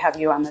happy to have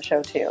you on the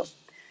show too.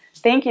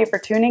 Thank you for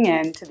tuning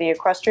in to the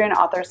Equestrian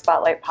Author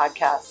Spotlight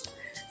podcast.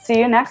 See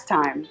you next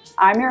time.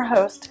 I'm your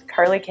host,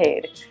 Carly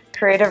Cade.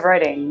 Creative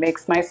writing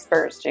makes my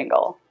spurs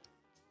jingle.